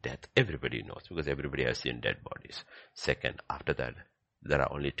something like death. Everybody knows because everybody has seen dead bodies. Second, after that, there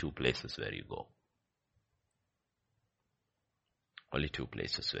are only two places where you go. Only two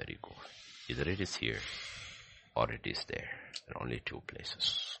places where you go. Either it is here or it is there. There are only two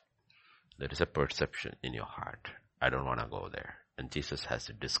places. There is a perception in your heart. I don't want to go there. And Jesus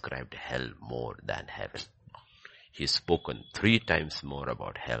has described hell more than heaven. He's spoken 3 times more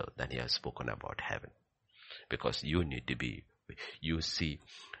about hell than he has spoken about heaven. Because you need to you see,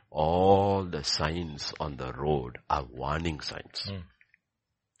 all the signs on the road are warning signs.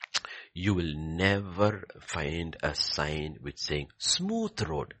 You will never find a sign which saying smooth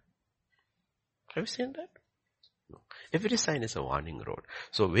road. Have you seen that? No. Every sign is a warning road.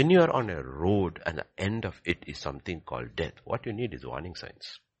 So when you are on a road and the end of it is something called death, what you need is warning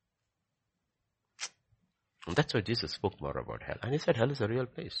signs. And that's why Jesus spoke more about hell. And he said hell is a real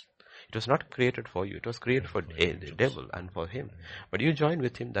place. It was not created for you. It was created for the devil and for him. But you join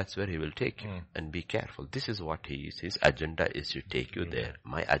with him, that's where he will take you. And be careful. This is what he is. His agenda is to take you there.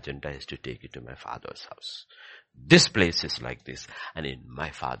 My agenda is to take you to my Father's house. This place is like this. And in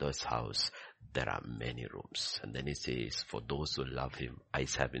my Father's house, there are many rooms. And then he says, for those who love him,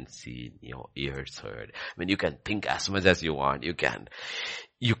 eyes haven't seen, ears heard. When you can think as much as you want, you can.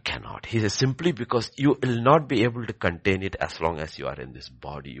 You cannot. He says simply because you will not be able to contain it as long as you are in this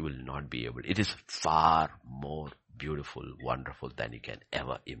body. You will not be able. It is far more beautiful, wonderful than you can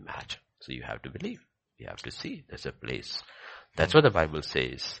ever imagine. So you have to believe. You have to see. There's a place. That's what the Bible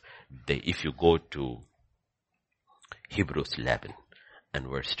says. If you go to Hebrews 11 and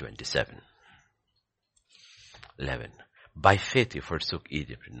verse 27. 11. By faith he forsook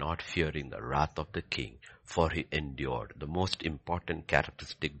Egypt, not fearing the wrath of the king, for he endured. The most important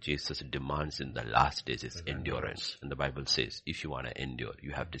characteristic Jesus demands in the last days is endurance. And the Bible says, if you want to endure,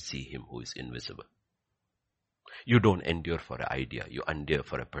 you have to see him who is invisible. You don't endure for an idea, you endure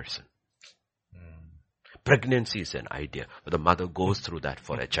for a person. Pregnancy is an idea, but the mother goes through that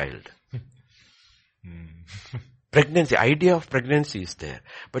for a child. Pregnancy, idea of pregnancy is there.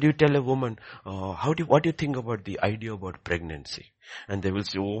 But you tell a woman, what do you think about the idea about pregnancy? And they will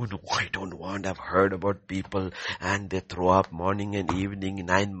say, oh, no, I don't want. I've heard about people and they throw up morning and evening,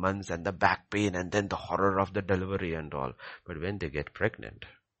 9 months and the back pain and then the horror of the delivery and all. But when they get pregnant,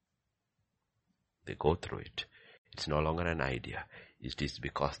 they go through it. It's no longer an idea. It is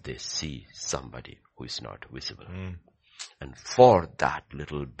because they see somebody who is not visible. And for that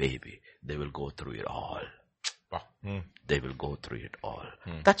little baby, they will go through it all. They will go through it all.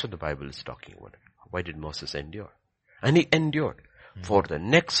 That's what the Bible is talking about. Why did Moses endure? And he endured. For the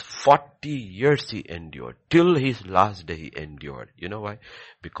next 40 years he endured. Till his last day he endured. You know why?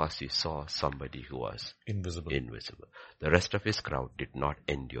 Because he saw somebody who was invisible. The rest of his crowd did not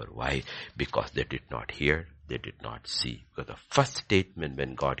endure. Why? Because they did not hear, they did not see. Because the first statement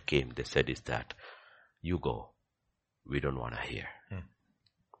when God came, they said is that, you go. We don't want to hear.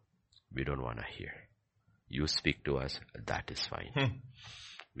 We don't want to hear. You speak to us, that is fine.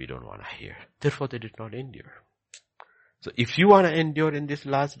 We don't want to hear. Therefore, they did not endure. So if you want to endure in these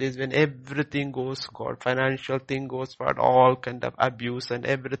last days when everything goes, God, financial thing goes for all kind of abuse and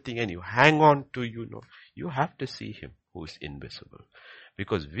everything, and you hang on to, you have to see him who is invisible.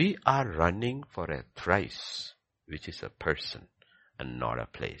 Because we are running for a price, which is a person and not a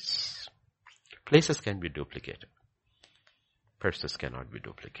place. Places can be duplicated. Persons cannot be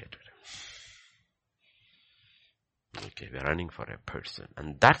duplicated. Okay, we're running for a person.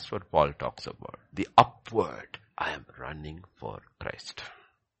 And that's what Paul talks about. The upward. I am running for Christ.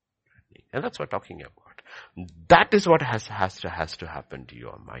 And that's what we're talking about. That is what has to happen to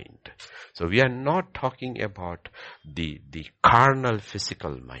your mind. So we are not talking about the carnal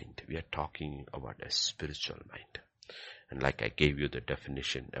physical mind. We are talking about a spiritual mind. And like I gave you the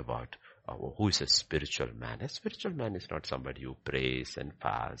definition about who is a spiritual man. A spiritual man is not somebody who prays and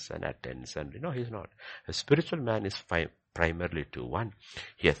fasts and attends and, he's not. A spiritual man is primarily to one,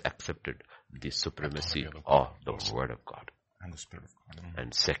 he has accepted the supremacy of the Word of God. And the Spirit of God.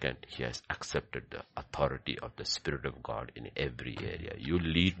 And second, he has accepted the authority of the Spirit of God in every area. You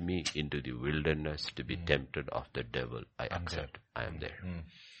lead me into the wilderness to be tempted of the devil. I accept. I am there.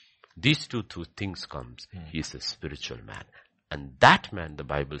 These two things comes. He is a spiritual man. And that man, the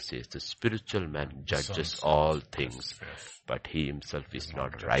Bible says, the spiritual man judges all things, but he himself is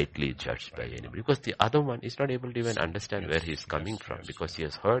not rightly judged by anybody. Because the other one is not able to even understand where he is coming from, because he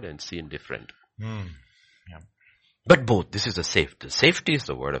has heard and seen different. But both, this is the safety. The safety is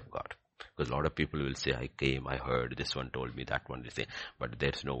the Word of God. Because a lot of people will say, I came, I heard, this one told me, that one, they say, but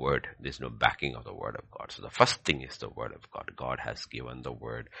there's no word, there's no backing of the Word of God. So the first thing is the Word of God. God has given the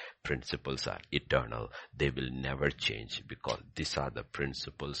Word. Principles are eternal. They will never change, because these are the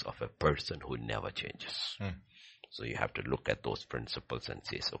principles of a person who never changes. So you have to look at those principles and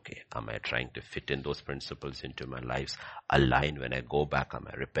say, okay, am I trying to fit in those principles into my lives? Align when I go back, am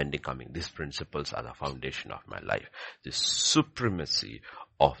I repenting, coming? These principles are the foundation of my life. The supremacy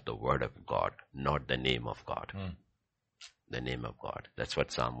of the Word of God, not the name of God. The name of God. That's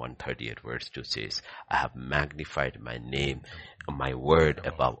what Psalm 138 verse 2 says. I have magnified my name, my word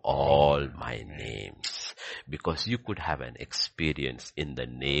above all my names. Because you could have an experience in the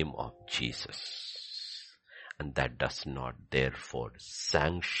name of Jesus. And that does not therefore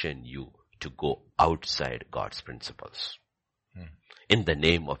sanction you to go outside God's principles. In the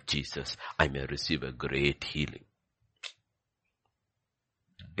name of Jesus, I may receive a great healing.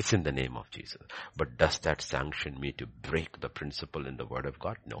 It's in the name of Jesus. But does that sanction me to break the principle in the Word of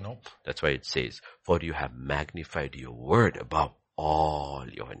God? No. That's why it says, for you have magnified your word above all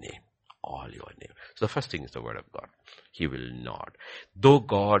your name. All your name. So the first thing is the Word of God. He will not. Though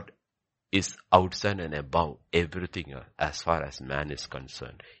God is outside and above everything as far as man is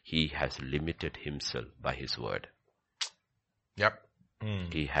concerned, he has limited himself by his word.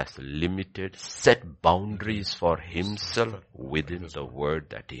 He has limited, set boundaries for himself within the word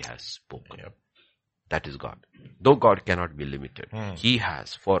that he has spoken. That is God. Though God cannot be limited, he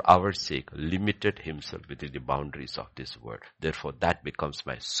has, for our sake, limited himself within the boundaries of this word. Therefore, that becomes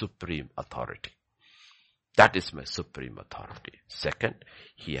my supreme authority. That is my supreme authority. Second,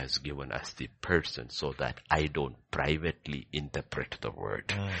 he has given us the person so that I don't privately interpret the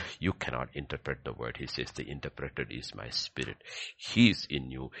word. You cannot interpret the word. He says the interpreter is my spirit. He is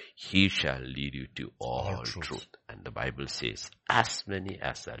in you. He shall lead you to all truth. And the Bible says, as many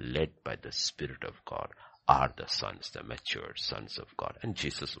as are led by the Spirit of God are the sons, the mature sons of God. And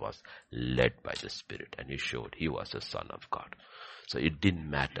Jesus was led by the Spirit, and he showed he was a son of God. So it didn't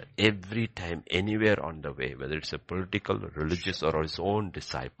matter. Every time, anywhere on the way, whether it's a political, religious, or his own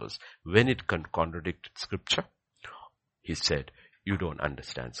disciples, when it contradicted Scripture, he said, you don't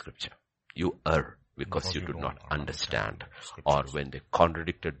understand Scripture. You err because you do not understand. Or when they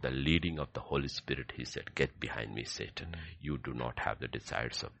contradicted the leading of the Holy Spirit, he said, get behind me, Satan. You do not have the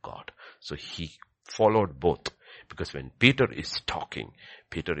desires of God. So he followed both. Because when Peter is talking,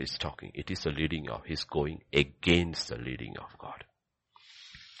 it is the leading of, he's going against the leading of God.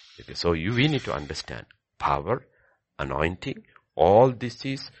 Okay, so we need to understand power, anointing, all this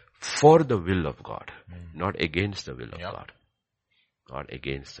is for the will of God, not against the will of God. Not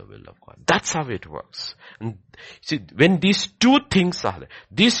against the will of God. That's how it works. And see, when these two things are there,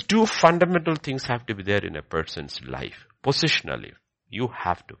 these two fundamental things have to be there in a person's life, positionally. You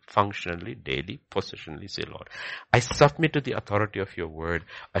have to functionally, daily, positionally say, Lord, I submit to the authority of your word.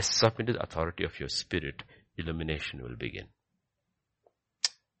 I submit to the authority of your spirit. Illumination will begin.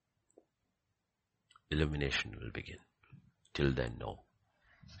 Illumination will begin. Till then, no.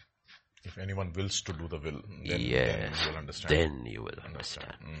 If anyone wills to do the will, then you will understand. Then you will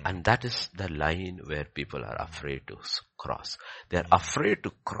understand. And that is the line where people are afraid to cross. They are afraid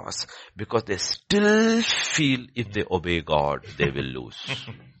to cross because they still feel if they obey God, they will lose.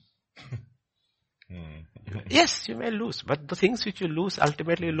 Yes, you may lose, but the things which you lose,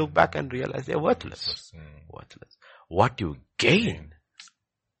 ultimately you look back and realize they are worthless. Worthless. What you gain,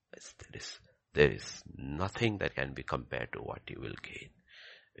 there is nothing that can be compared to what you will gain.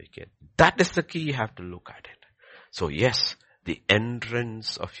 Okay. That is the key. You have to look at it. So yes, the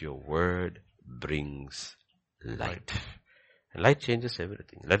entrance of your word brings light. And light changes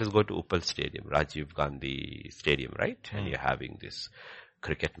everything. Let us go to Uppal Stadium, Rajiv Gandhi Stadium, right? And you're having this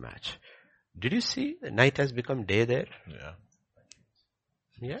cricket match. Did you see the night has become day there?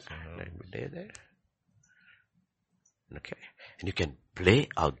 Yeah, day there. Okay. And you can play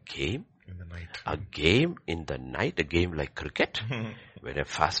a game. In the night. A game in the night, a game like cricket, where a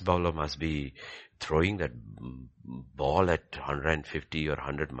fast bowler must be throwing that ball at 150 or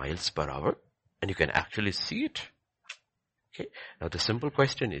 100 miles per hour, and you can actually see it. Okay. Now the simple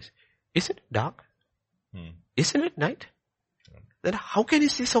question is it dark? Hmm. Isn't it night? Then how can you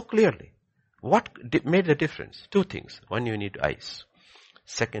see so clearly? What made the difference? Two things. One, you need eyes.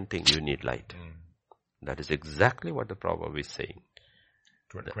 Second thing, you need light. That is exactly what the proverb is saying.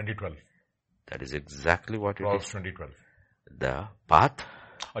 2012. That is exactly what it Proverbs is. 2012. The path.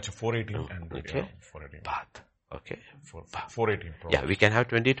 Achha, 418 and Okay. 418. Path. Okay. 418. Proverbs. Yeah, we can have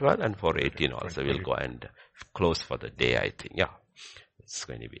 2012 and 418 also. 20. We'll go and close for the day, I think. Yeah. It's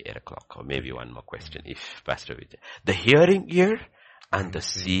going to be 8 o'clock or maybe one more question if Pastor Vijay. The hearing ear and the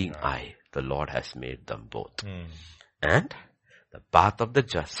seeing eye, the Lord has made them both. And the path of the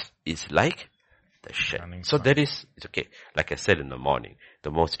just is like the shed. So there is, it's okay. Like I said in the morning,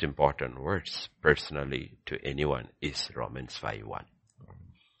 the most important words personally to anyone is Romans 5:1.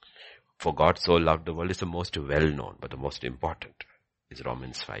 For God so loved the world is the most well known, but the most important is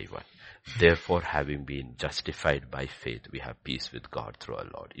Romans 5:1. Therefore, having been justified by faith, we have peace with God through our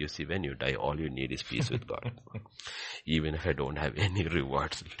Lord. You see, when you die, all you need is peace with God. Even if I don't have any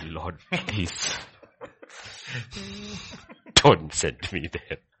rewards, Lord, please don't send me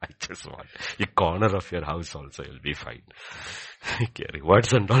there. I just want a corner of your house also, you'll be fine. Okay,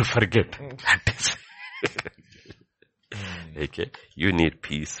 rewards and all forget. That is okay, you need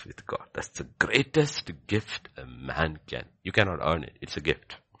peace with God. That's the greatest gift a man can. You cannot earn it. It's a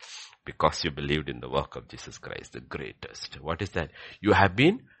gift. Because you believed in the work of Jesus Christ, the greatest. What is that? You have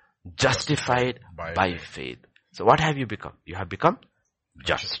been justified by faith. So what have you become? You have become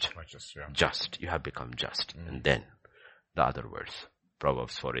just. Righteous, yeah. Just. You have become just. And then the other words.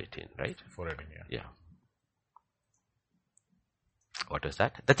 Proverbs 4:18, right? 4:18, yeah. Yeah. What was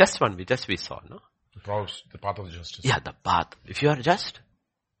that? The just one we saw, no? Proverbs, the path of the justice. Yeah, the path. If you are just,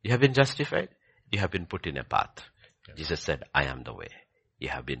 you have been justified, you have been put in a path. Yes. Jesus said, I am the way. You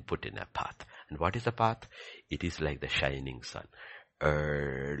have been put in a path. And what is the path? It is like the shining sun.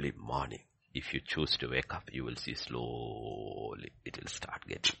 Early morning. If you choose to wake up, you will see slowly it will start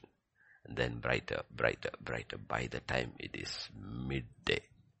getting. And then brighter, brighter, brighter. By the time it is midday.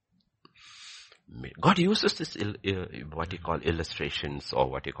 God uses this, what you call illustrations or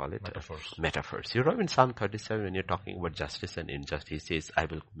what you call it? Metaphors. You know in Psalm 37 when you're talking about justice and injustice, he says, I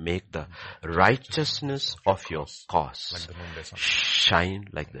will make the righteousness of your cause shine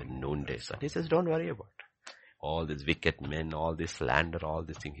like the noonday sun. He says, don't worry about it. All these wicked men, all this slander, all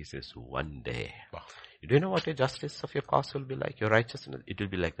these things. He says, one day. Do you know what your justice of your cause will be like? Your righteousness, it will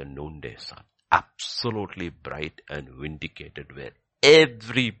be like the noonday sun. Absolutely bright and vindicated where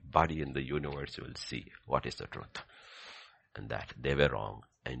everybody in the universe will see what is the truth. And that they were wrong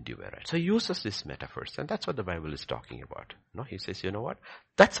and you were right. So he uses these metaphors and that's what the Bible is talking about. No, he says, you know what?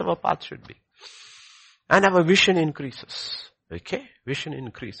 That's how our path should be. And our vision increases. Okay? Vision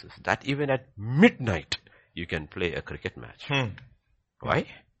increases. That even at midnight, you can play a cricket match. Why?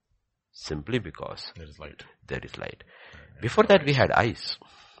 Simply because there is light. There is light. Before that we had eyes.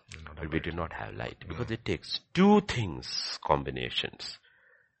 But we do not have light because it takes two things, combinations.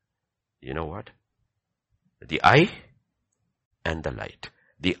 You know what? The eye and the light.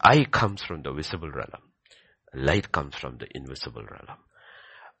 The eye comes from the visible realm. Light comes from the invisible realm.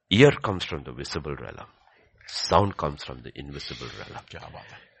 Ear comes from the visible realm. Sound comes from the invisible realm.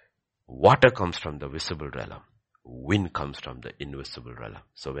 Water comes from the visible realm. Wind comes from the invisible realm.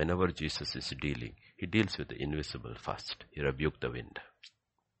 So whenever Jesus is dealing, he deals with the invisible first. He rebuked the wind.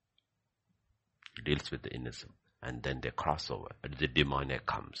 He deals with the invisible. And then they cross over. The demoniac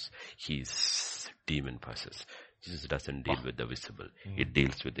comes. He's demon possessed. Jesus doesn't deal with the visible. He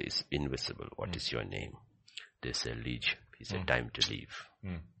deals with the invisible. What is your name? They say legion. He said time to leave.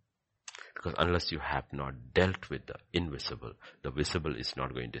 Because unless you have not dealt with the invisible, the visible is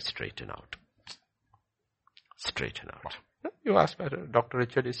not going to straighten out. Straighten out. You ask Dr.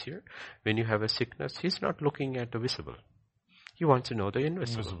 Richard is here. When you have a sickness, he's not looking at the visible. He wants to know the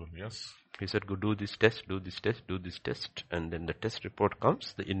invisible. Yes. He said, go do this test, do this test, do this test. And then the test report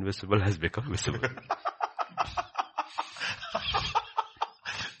comes, the invisible has become visible.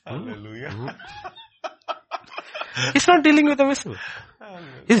 Hallelujah. He's not dealing with the visible.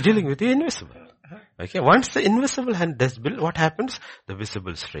 He's dealing with the invisible. Okay, once the invisible hand does build, what happens? The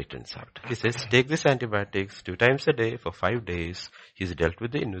visible straightens out. He says, take this antibiotics 2 times a day for 5 days. He's dealt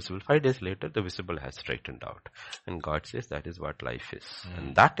with the invisible. 5 days later, the visible has straightened out. And God says that is what life is.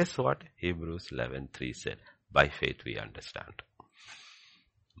 And that is what Hebrews 11:3 said. By faith we understand.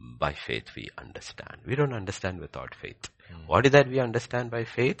 By faith we understand. We don't understand without faith. What is that we understand by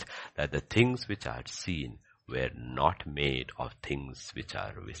faith? That the things which are seen were not made of things which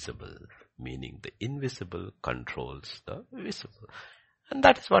are visible. Meaning the invisible controls the visible. And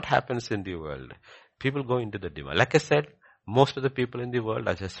that is what happens in the world. People go into the demon. Like I said, most of the people in the world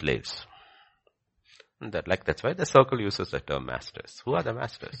are just slaves. And that's why the circle uses the term masters. Who are the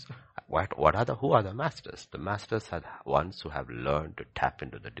masters? Who are the masters? The masters are the ones who have learned to tap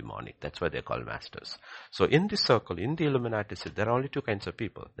into the demonic. That's why they're called masters. So in the circle, in the Illuminati, there are only two kinds of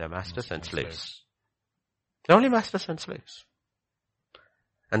people. They're masters and slaves. They're only masters and slaves.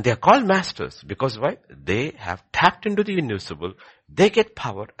 And they are called masters because why? They have tapped into the invisible, they get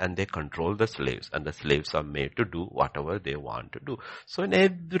power and they control the slaves, and the slaves are made to do whatever they want to do. So in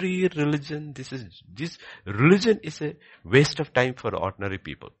every religion, this religion is a waste of time for ordinary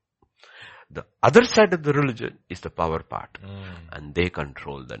people. The other side of the religion is the power part, and they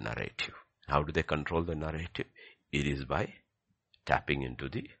control the narrative. How do they control the narrative? It is by tapping into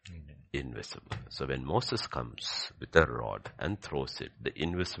the invisible. So when Moses comes with a rod and throws it, the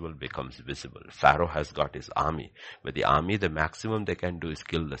invisible becomes visible. Pharaoh has got his army. With the army, the maximum they can do is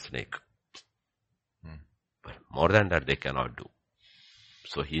kill the snake. But more than that, they cannot do.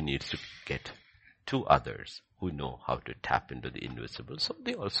 So he needs to get two others who know how to tap into the invisible. So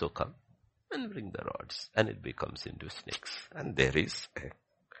they also come and bring the rods, and it becomes into snakes. And there is a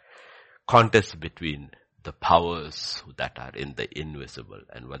contest between the powers that are in the invisible,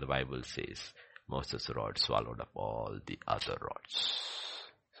 and what the Bible says, Moses' rod swallowed up all the other rods.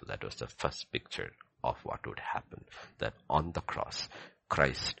 So that was the first picture of what would happen, that on the cross,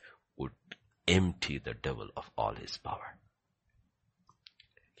 Christ would empty the devil of all his power.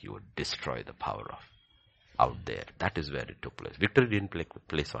 He would destroy the power of out there. That is where it took place. Victory didn't take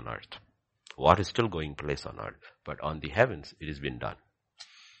place on earth. War is still going place on earth, but on the heavens, it has been done.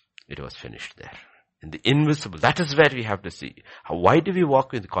 It was finished there. In the invisible, that is where we have to see. Why do we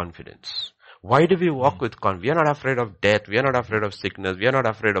walk with confidence? Why do we walk with confidence? We are not afraid of death. We are not afraid of sickness. We are not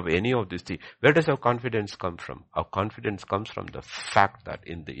afraid of any of these things. Where does our confidence come from? Our confidence comes from the fact that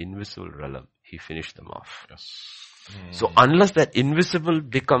in the invisible realm, he finished them off. Yes. So unless that invisible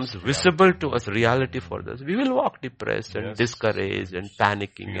becomes visible to us, reality for us, we will walk depressed and discouraged and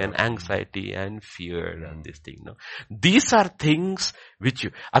panicking and anxiety and fear and this thing. No? These are things which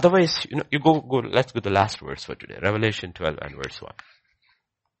otherwise, you go, let's go to the last verse for today. Revelation 12 and verse 1.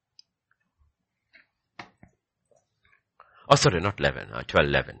 Oh, sorry, not 11, 12,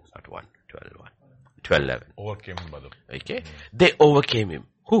 11, not 1, 12, 1. 12, 11. Overcame him by the... Okay. They overcame him.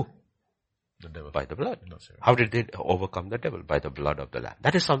 Who? The devil. By the blood. How did they overcome the devil? By the blood of the Lamb.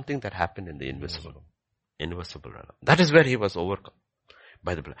 That is something that happened in the invisible realm. That is where he was overcome.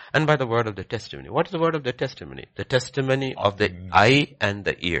 By the blood. And by the word of the testimony. What is the word of the testimony? The testimony of the eye and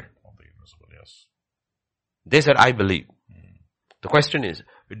the ear. Of the invisible, yes. They said, I believe. The question is,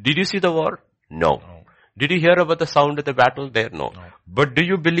 did you see the war? No. Did you hear about the sound of the battle there? No. But do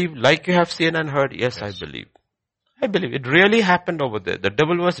you believe like you have seen and heard? Yes, I believe. I believe it really happened over there. The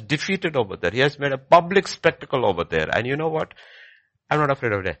devil was defeated over there. He has made a public spectacle over there. And you know what? I'm not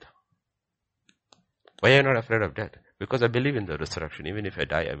afraid of death. Why are you not afraid of death? Because I believe in the resurrection. Even if I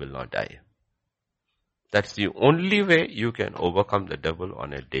die, I will not die. That's the only way you can overcome the devil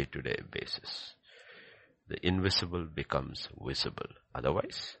on a day-to-day basis. The invisible becomes visible.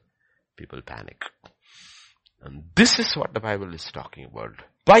 Otherwise, people panic. And this is what the Bible is talking about.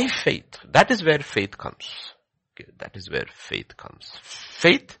 By faith. That is where faith comes. Okay, that is where faith comes.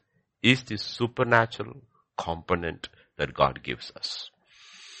 Faith is the supernatural component that God gives us.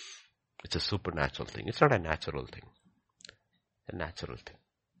 It's a supernatural thing. It's not a natural thing. It's a natural thing.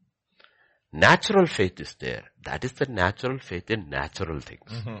 Natural faith is there. That is the natural faith in natural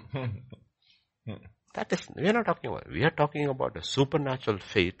things. That is, we are not talking about, we are talking about a supernatural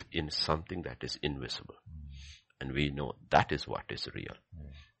faith in something that is invisible. And we know that is what is real.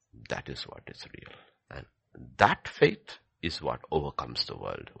 That is what is real. And that faith is what overcomes the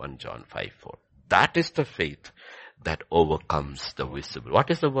world. 1 John 5:4. That is the faith that overcomes the visible.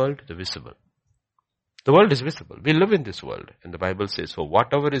 What is the world? The visible. The world is visible. We live in this world. And the Bible says, so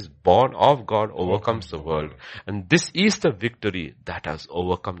whatever is born of God overcomes the world. And this is the victory that has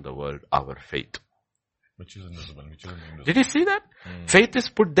overcome the world, our faith. Which is invisible. Did you see that? Faith is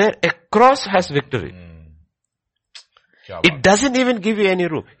put there. A cross has victory. It doesn't even give you any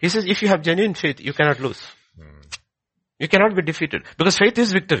room. He says, if you have genuine faith, you cannot lose. You cannot be defeated. Because faith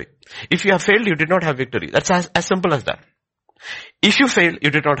is victory. If you have failed, you did not have victory. That's as simple as that. If you fail, you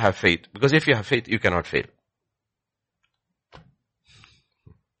did not have faith. Because if you have faith, you cannot fail.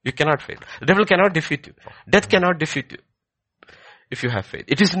 You cannot fail. The devil cannot defeat you. Death cannot defeat you. If you have faith.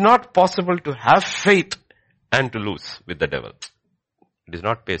 It is not possible to have faith and to lose with the devil. It is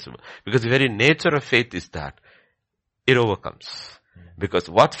not possible. Because the very nature of faith is that it overcomes. Because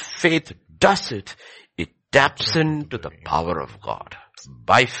what faith does it taps into the power of God.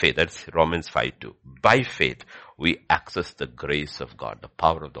 By faith, that's Romans 5:2. By faith, we access the grace of God, the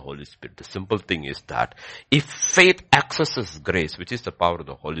power of the Holy Spirit. The simple thing is that if faith accesses grace, which is the power of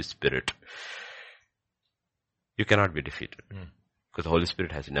the Holy Spirit, you cannot be defeated. Because the Holy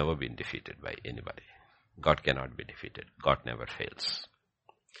Spirit has never been defeated by anybody. God cannot be defeated. God never fails.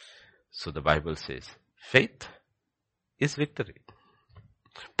 So the Bible says, faith is victory.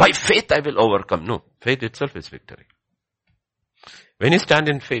 By faith I will overcome. No, faith itself is victory. When you stand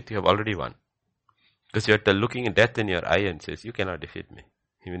in faith, you have already won. Because you are looking at death in your eye and says, you cannot defeat me.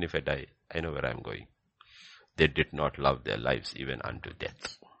 Even if I die, I know where I am going. They did not love their lives even unto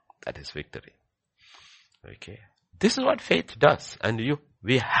death. That is victory. Okay. This is what faith does. And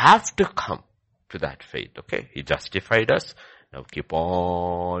we have to come to that faith. Okay. He justified us. Now keep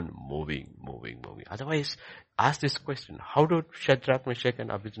on moving. Otherwise, ask this question. How did Shadrach, Meshach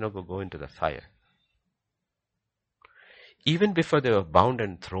and Abednego go into the fire? Even before they were bound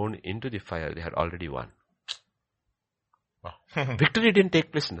and thrown into the fire, they had already won. Wow. Victory didn't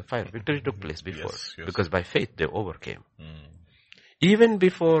take place in the fire. Victory took place before. Yes. Because by faith they overcame. Even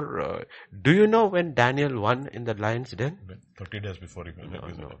before, do you know when Daniel won in the lion's den? 30 days before he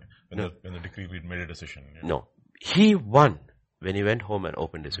when the decree made a decision. Yeah. No. He won when he went home and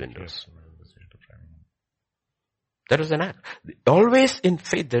opened his windows. That was an act. Always in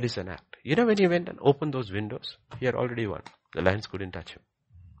faith there is an act. You know when he went and opened those windows, he had already won. The lions couldn't touch him.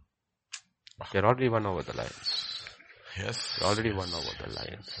 He had already won over the lions. Yes. He already won over the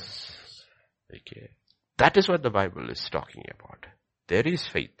lions. Okay. That is what the Bible is talking about. There is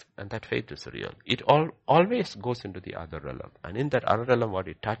faith, and that faith is real. It always goes into the other realm. And in that other realm, what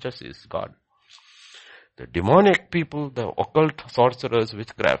it touches is God. The demonic people, the occult sorcerers,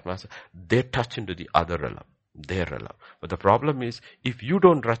 witchcraft masters, they touch into the other realm, their realm. But the problem is, if you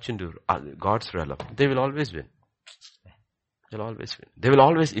don't touch into God's realm, they will always win. They'll always win. They will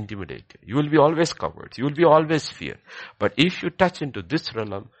always intimidate you. You will be always covered. You will be always feared. But if you touch into this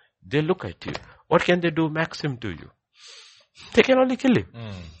realm, they look at you. What can they do? Maxim to you. They can only kill you.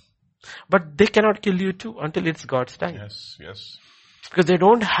 But they cannot kill you too until it's God's time. Yes. Because they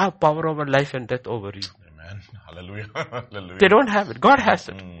don't have power over life and death over you. Amen. Hallelujah. They don't have it. God has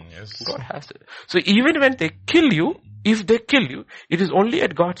it. Yes. God has it. So even when they kill you, if they kill you, it is only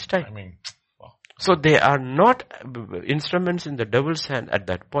at God's time. Wow. So they are not instruments in the devil's hand at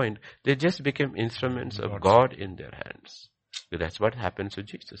that point. They just became instruments of God in their hands. So that's what happens to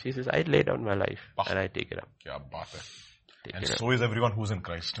Jesus. He says, I lay down my life and I take it up. And so is everyone who's in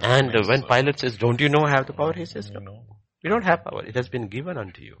Christ. And when Pilate says, don't you know I have the power? He says, no. You don't have power. It has been given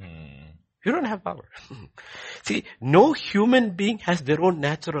unto you. You don't have power. See, no human being has their own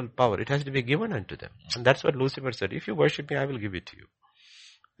natural power. It has to be given unto them. And that's what Lucifer said. If you worship me, I will give it to you.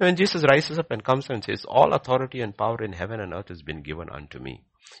 When Jesus rises up and comes and says, all authority and power in heaven and earth has been given unto me.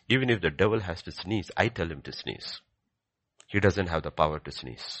 Even if the devil has to sneeze, I tell him to sneeze. He doesn't have the power to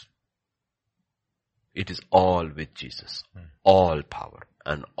sneeze. It is all with Jesus. All power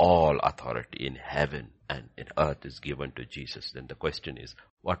and all authority in heaven and in earth is given to Jesus. Then the question is,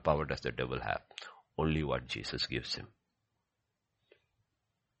 what power does the devil have? Only what Jesus gives him.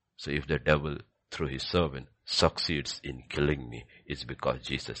 So if the devil, through his servant, succeeds in killing me, it's because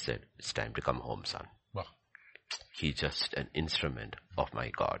Jesus said, it's time to come home, son. Wow. He's just an instrument of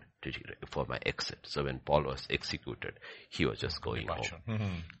my God for my exit. So when Paul was executed, he was just going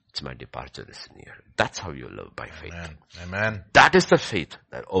home. It's my departure is near. That's how you live by faith. Amen. That is the faith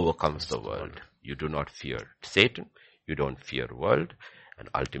that overcomes the world. You do not fear Satan. You don't fear world. And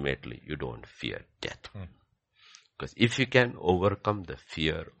ultimately, you don't fear death. Because if you can overcome the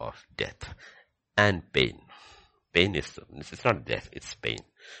fear of death and pain is, it's not death, it's pain.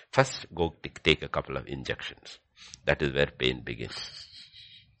 First, go take a couple of injections. That is where pain begins.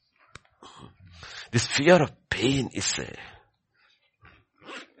 This fear of pain is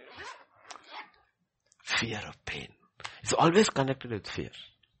fear of pain. It's always connected with fear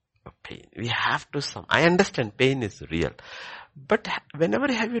of pain. We have to I understand pain is real. But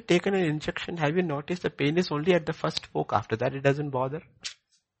whenever have you taken an injection, have you noticed the pain is only at the first poke? After that it doesn't bother.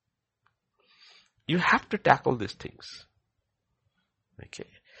 You have to tackle these things. Okay.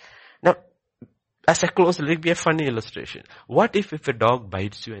 Now, as I close, let me be a funny illustration. What if a dog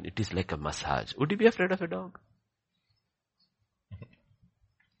bites you and it is like a massage? Would you be afraid of a dog?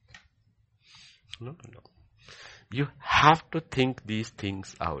 No. You have to think these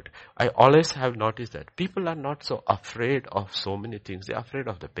things out. I always have noticed that people are not so afraid of so many things. They're afraid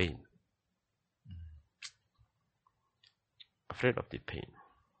of the pain. Afraid of the pain.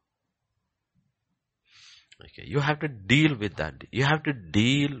 Okay, you have to deal with that. You have to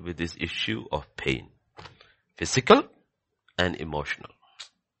deal with this issue of pain. Physical and emotional.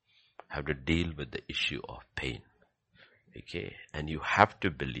 You have to deal with the issue of pain. Okay. And you have to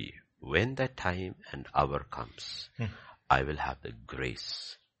believe when the time and hour comes, I will have the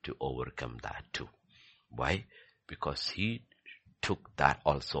grace to overcome that too. Why? Because he took that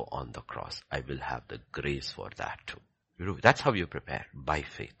also on the cross. I will have the grace for that too. That's how you prepare, by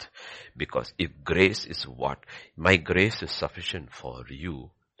faith. Because if grace is what, my grace is sufficient for you,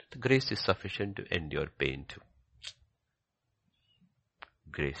 the grace is sufficient to endure pain too.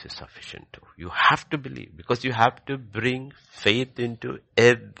 Grace is sufficient too. You have to believe, because you have to bring faith into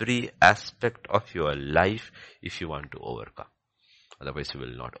every aspect of your life if you want to overcome. Otherwise you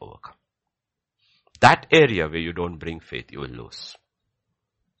will not overcome. That area where you don't bring faith, you will lose.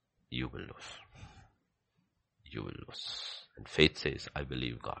 You will lose. You will lose. And faith says, I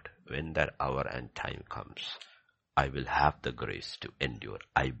believe God. When that hour and time comes, I will have the grace to endure.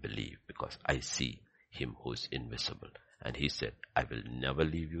 I believe because I see him who is invisible. And he said, I will never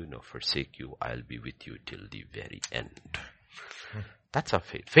leave you nor forsake you. I'll be with you till the very end. That's our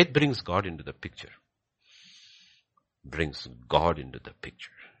faith. Faith brings God into the picture. Brings God into the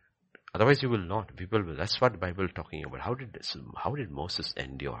picture. Otherwise you will not. People will. That's what the Bible is talking about. How did Moses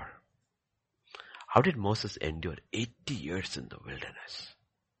endure? How did Moses endure 80 years in the wilderness?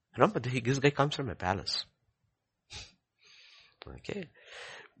 Remember, this guy comes from a palace. Okay.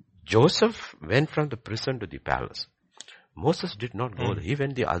 Joseph went from the prison to the palace. Moses did not go there. He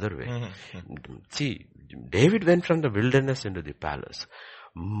went the other way. See, David went from the wilderness into the palace.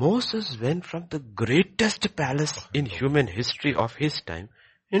 Moses went from the greatest palace in human history of his time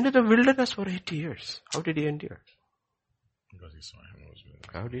into the wilderness for 80 years. How did he endure? Because he saw him.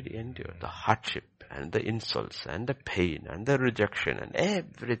 How did he endure? The hardship and the insults and the pain and the rejection and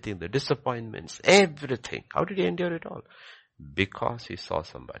everything, the disappointments, everything. How did he endure it all? Because he saw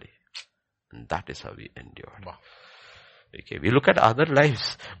somebody. And that is how he endured. Wow. Okay, we look at other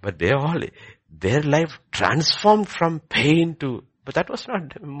lives, but their life transformed from pain to, but that was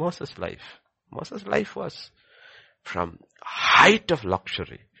not Moses' life. Moses' life was from height of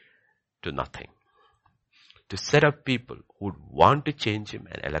luxury to nothing. To set up people who would want to change him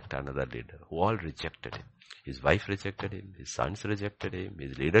and elect another leader, who all rejected him. His wife rejected him, his sons rejected him,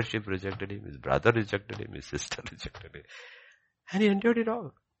 his leadership rejected him, his brother rejected him, his sister rejected him. And he endured it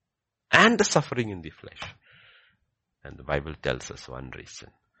all. And the suffering in the flesh. And the Bible tells us one reason.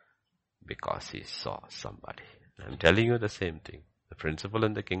 Because he saw somebody. I'm telling you the same thing. The principle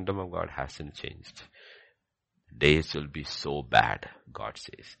in the kingdom of God hasn't changed. Days will be so bad, God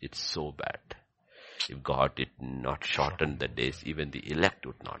says. It's so bad. If God did not shorten the days, even the elect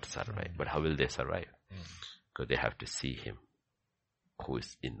would not survive. But how will they survive? Because they have to see him who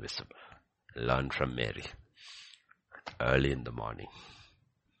is invisible. Learn from Mary. Early in the morning,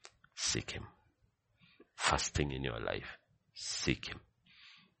 seek him. First thing in your life, seek him.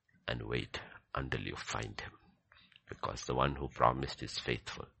 And wait until you find him. Because the one who promised is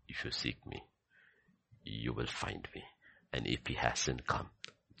faithful. If you seek me, you will find me. And if he hasn't come,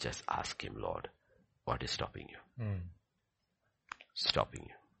 just ask him, Lord, what is stopping you? Stopping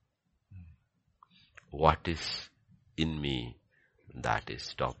you. What is in me that is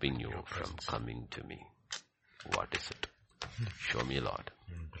stopping you from coming to me? What is it? Show me, Lord.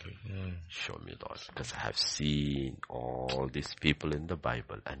 Show me, Lord. Because I have seen all these people in the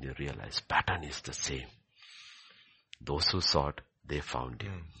Bible and you realize pattern is the same. Those who sought, they found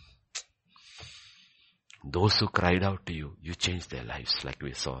you. Those who cried out to you, you changed their lives like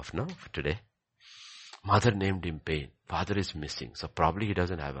we saw of now today. Mother named him Pain. Father is missing. So probably he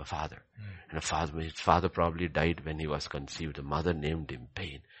doesn't have a father. And his father probably died when he was conceived. The mother named him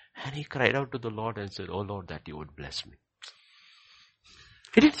Pain. And he cried out to the Lord and said, oh Lord, that you would bless me.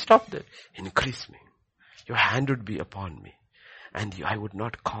 He didn't stop there. Increase me. Your hand would be upon me. And I would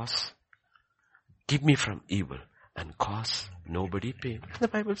not keep me from evil and cause nobody pain. And the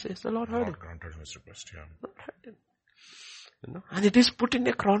Bible says the Lord heard him. Granted his request, yeah. Lord heard him. You know? And it is put in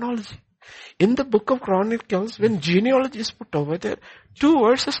a chronology. In the book of Chronicles, when genealogy is put over there, 2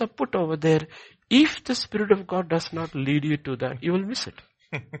 verses are put over there. If the Spirit of God does not lead you to that, you will miss it.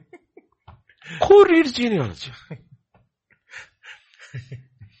 Who reads genealogy?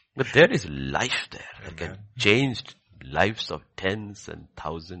 But there is life there. Again, changed lives of tens and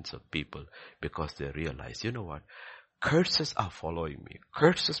thousands of people because they realize, you know what? Curses are following me.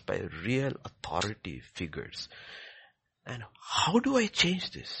 Curses by real authority figures. And how do I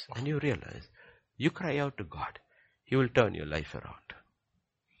change this? And you realize, you cry out to God. He will turn your life around.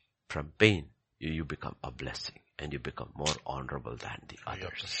 From pain, you become a blessing. And you become more honorable than the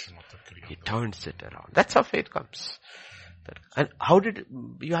others. He turns it around. That's how faith comes. And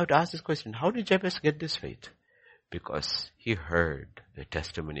you have to ask this question, how did Jabez get this faith? Because he heard the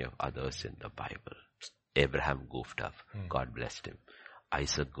testimony of others in the Bible. Abraham goofed up. God blessed him.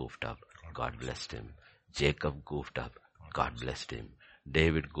 Isaac goofed up. God blessed him. Jacob goofed up. God blessed him.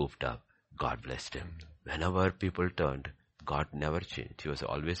 David goofed up. God blessed him. Whenever people turned, God never changed. He was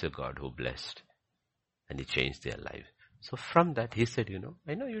always a God who blessed. And he changed their lives. So from that, he said,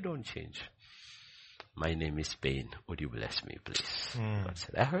 I know you don't change. My name is Pain. Would you bless me, please? God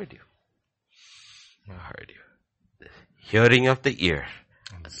said, I heard you. I heard you. The hearing of the ear,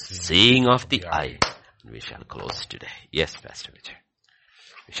 seeing of the eye. We shall close today. Yes, Pastor Vijay.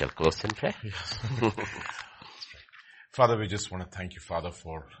 We shall close in prayer. Yes. Father, we just want to thank you, Father,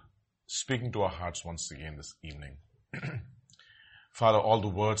 for speaking to our hearts once again this evening. Father, all the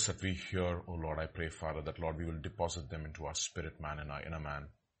words that we hear, oh Lord, I pray, Father, that Lord, we will deposit them into our spirit man and our inner man.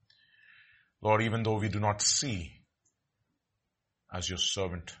 Lord, even though we do not see, as your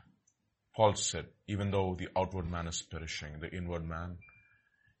servant Paul said, even though the outward man is perishing, the inward man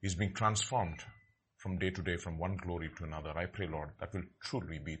is being transformed from day to day, from one glory to another. I pray, Lord, that will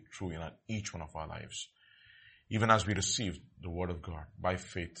truly be true in each one of our lives. Even as we receive the word of God by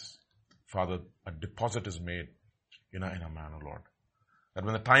faith, Father, a deposit is made in our inner man, O Lord. That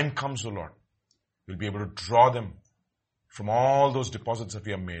when the time comes, O Lord, we'll be able to draw them from all those deposits that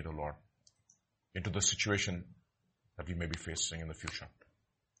we have made, O Lord, into the situation that we may be facing in the future.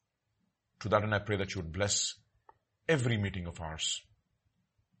 To that end, I pray that you would bless every meeting of ours.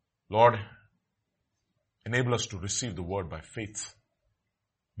 Lord, enable us to receive the word by faith.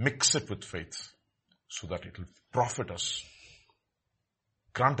 Mix it with faith so that it will profit us.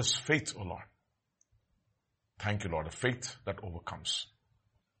 Grant us faith, O Lord. Thank you, Lord, a faith that overcomes.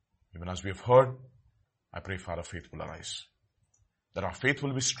 Even as we have heard, I pray, Father, faith will arise. That our faith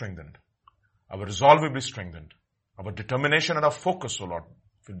will be strengthened. Our resolve will be strengthened. Our determination and our focus, O Lord,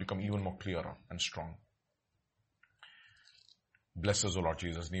 will become even more clearer and strong. Bless us, O Lord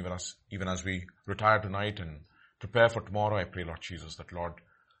Jesus, and even as we retire tonight and prepare for tomorrow, I pray, Lord Jesus, that Lord,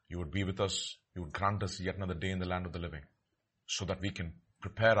 you would be with us, you would grant us yet another day in the land of the living, so that we can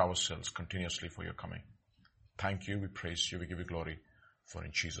prepare ourselves continuously for your coming. Thank you, we praise you, we give you glory, for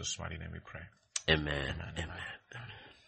in Jesus' mighty name we pray. Amen. Amen.